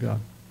servants of God.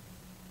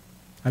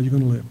 How are you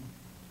going to live?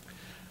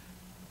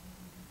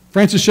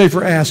 Francis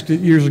Schaeffer asked it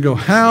years ago,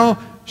 how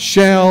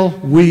shall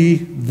we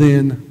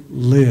then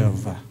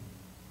live?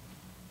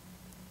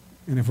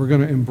 And if we're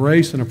going to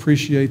embrace and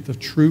appreciate the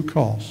true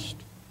cost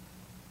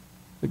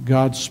that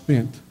God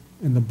spent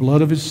in the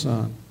blood of His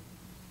Son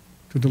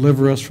to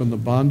deliver us from the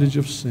bondage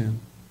of sin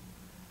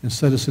and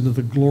set us into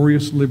the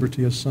glorious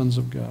liberty as sons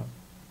of God,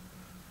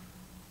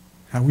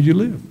 how will you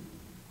live?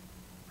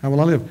 How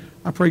will I live?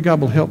 I pray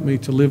God will help me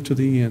to live to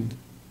the end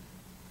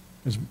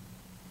as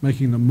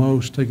making the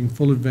most, taking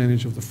full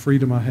advantage of the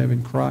freedom I have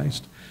in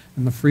Christ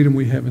and the freedom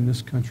we have in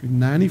this country.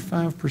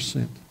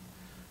 95%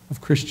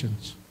 of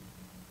Christians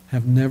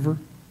have never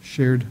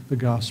shared the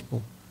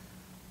gospel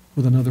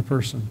with another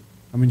person.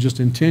 I mean, just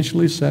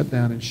intentionally sat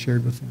down and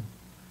shared with them.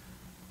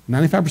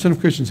 95% of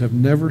Christians have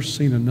never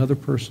seen another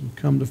person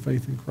come to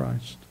faith in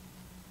Christ.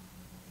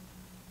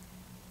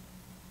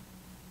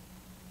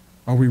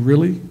 Are we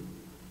really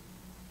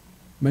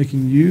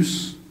making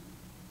use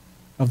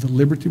of the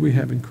liberty we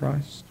have in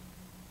Christ?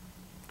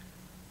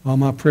 Well,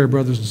 my prayer,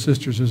 brothers and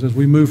sisters, is as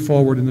we move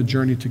forward in the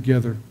journey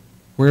together,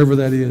 wherever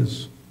that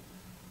is,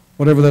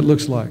 whatever that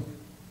looks like,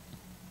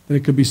 then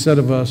it could be said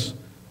of us,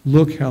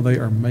 look how they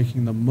are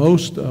making the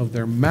most of,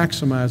 they're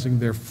maximizing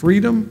their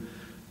freedom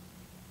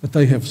that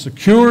they have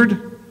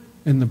secured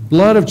in the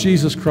blood of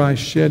Jesus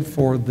Christ shed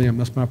for them.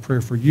 That's my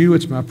prayer for you.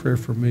 It's my prayer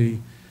for me,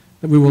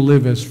 that we will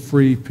live as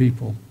free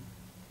people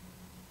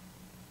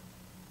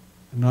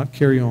and not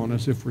carry on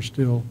as if we're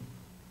still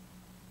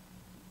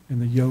in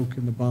the yoke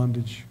and the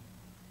bondage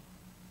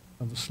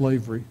of the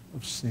slavery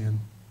of sin.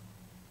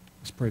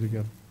 Let's pray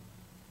together.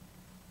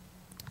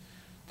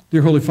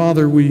 Dear Holy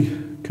Father, we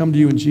come to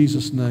you in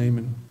Jesus' name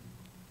and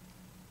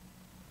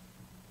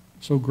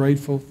so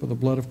grateful for the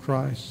blood of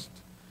Christ,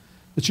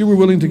 that you were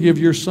willing to give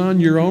your Son,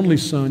 your only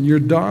Son, your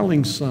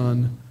darling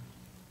Son,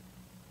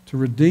 to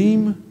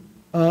redeem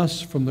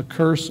us from the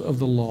curse of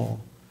the law.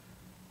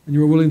 And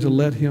you were willing to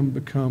let him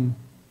become,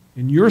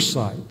 in your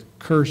sight,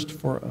 cursed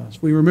for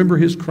us. We remember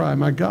his cry,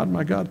 my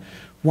God,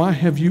 why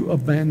have you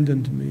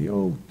abandoned me?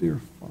 Oh, dear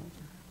Father.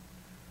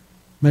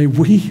 May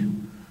we,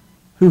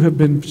 who have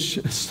been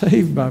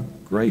saved by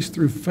grace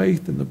through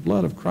faith in the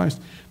blood of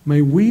Christ,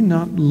 may we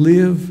not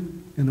live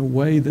in a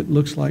way that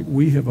looks like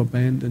we have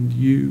abandoned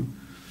you.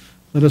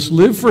 Let us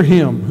live for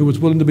him who was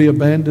willing to be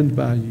abandoned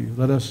by you.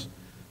 Let us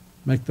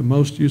make the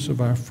most use of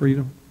our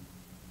freedom,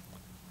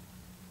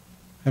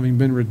 having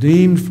been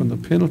redeemed from the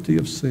penalty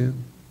of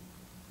sin.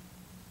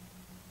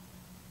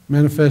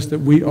 Manifest that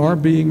we are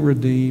being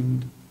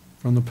redeemed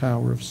from the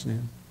power of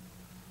sin.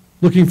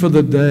 Looking for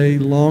the day,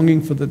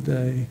 longing for the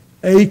day,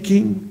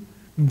 aching,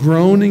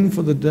 groaning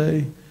for the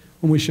day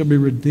when we shall be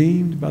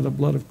redeemed by the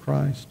blood of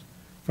Christ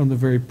from the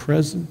very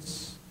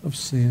presence of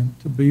sin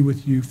to be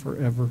with you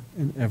forever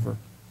and ever.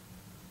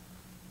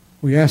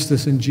 We ask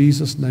this in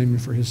Jesus' name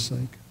and for his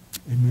sake.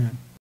 Amen.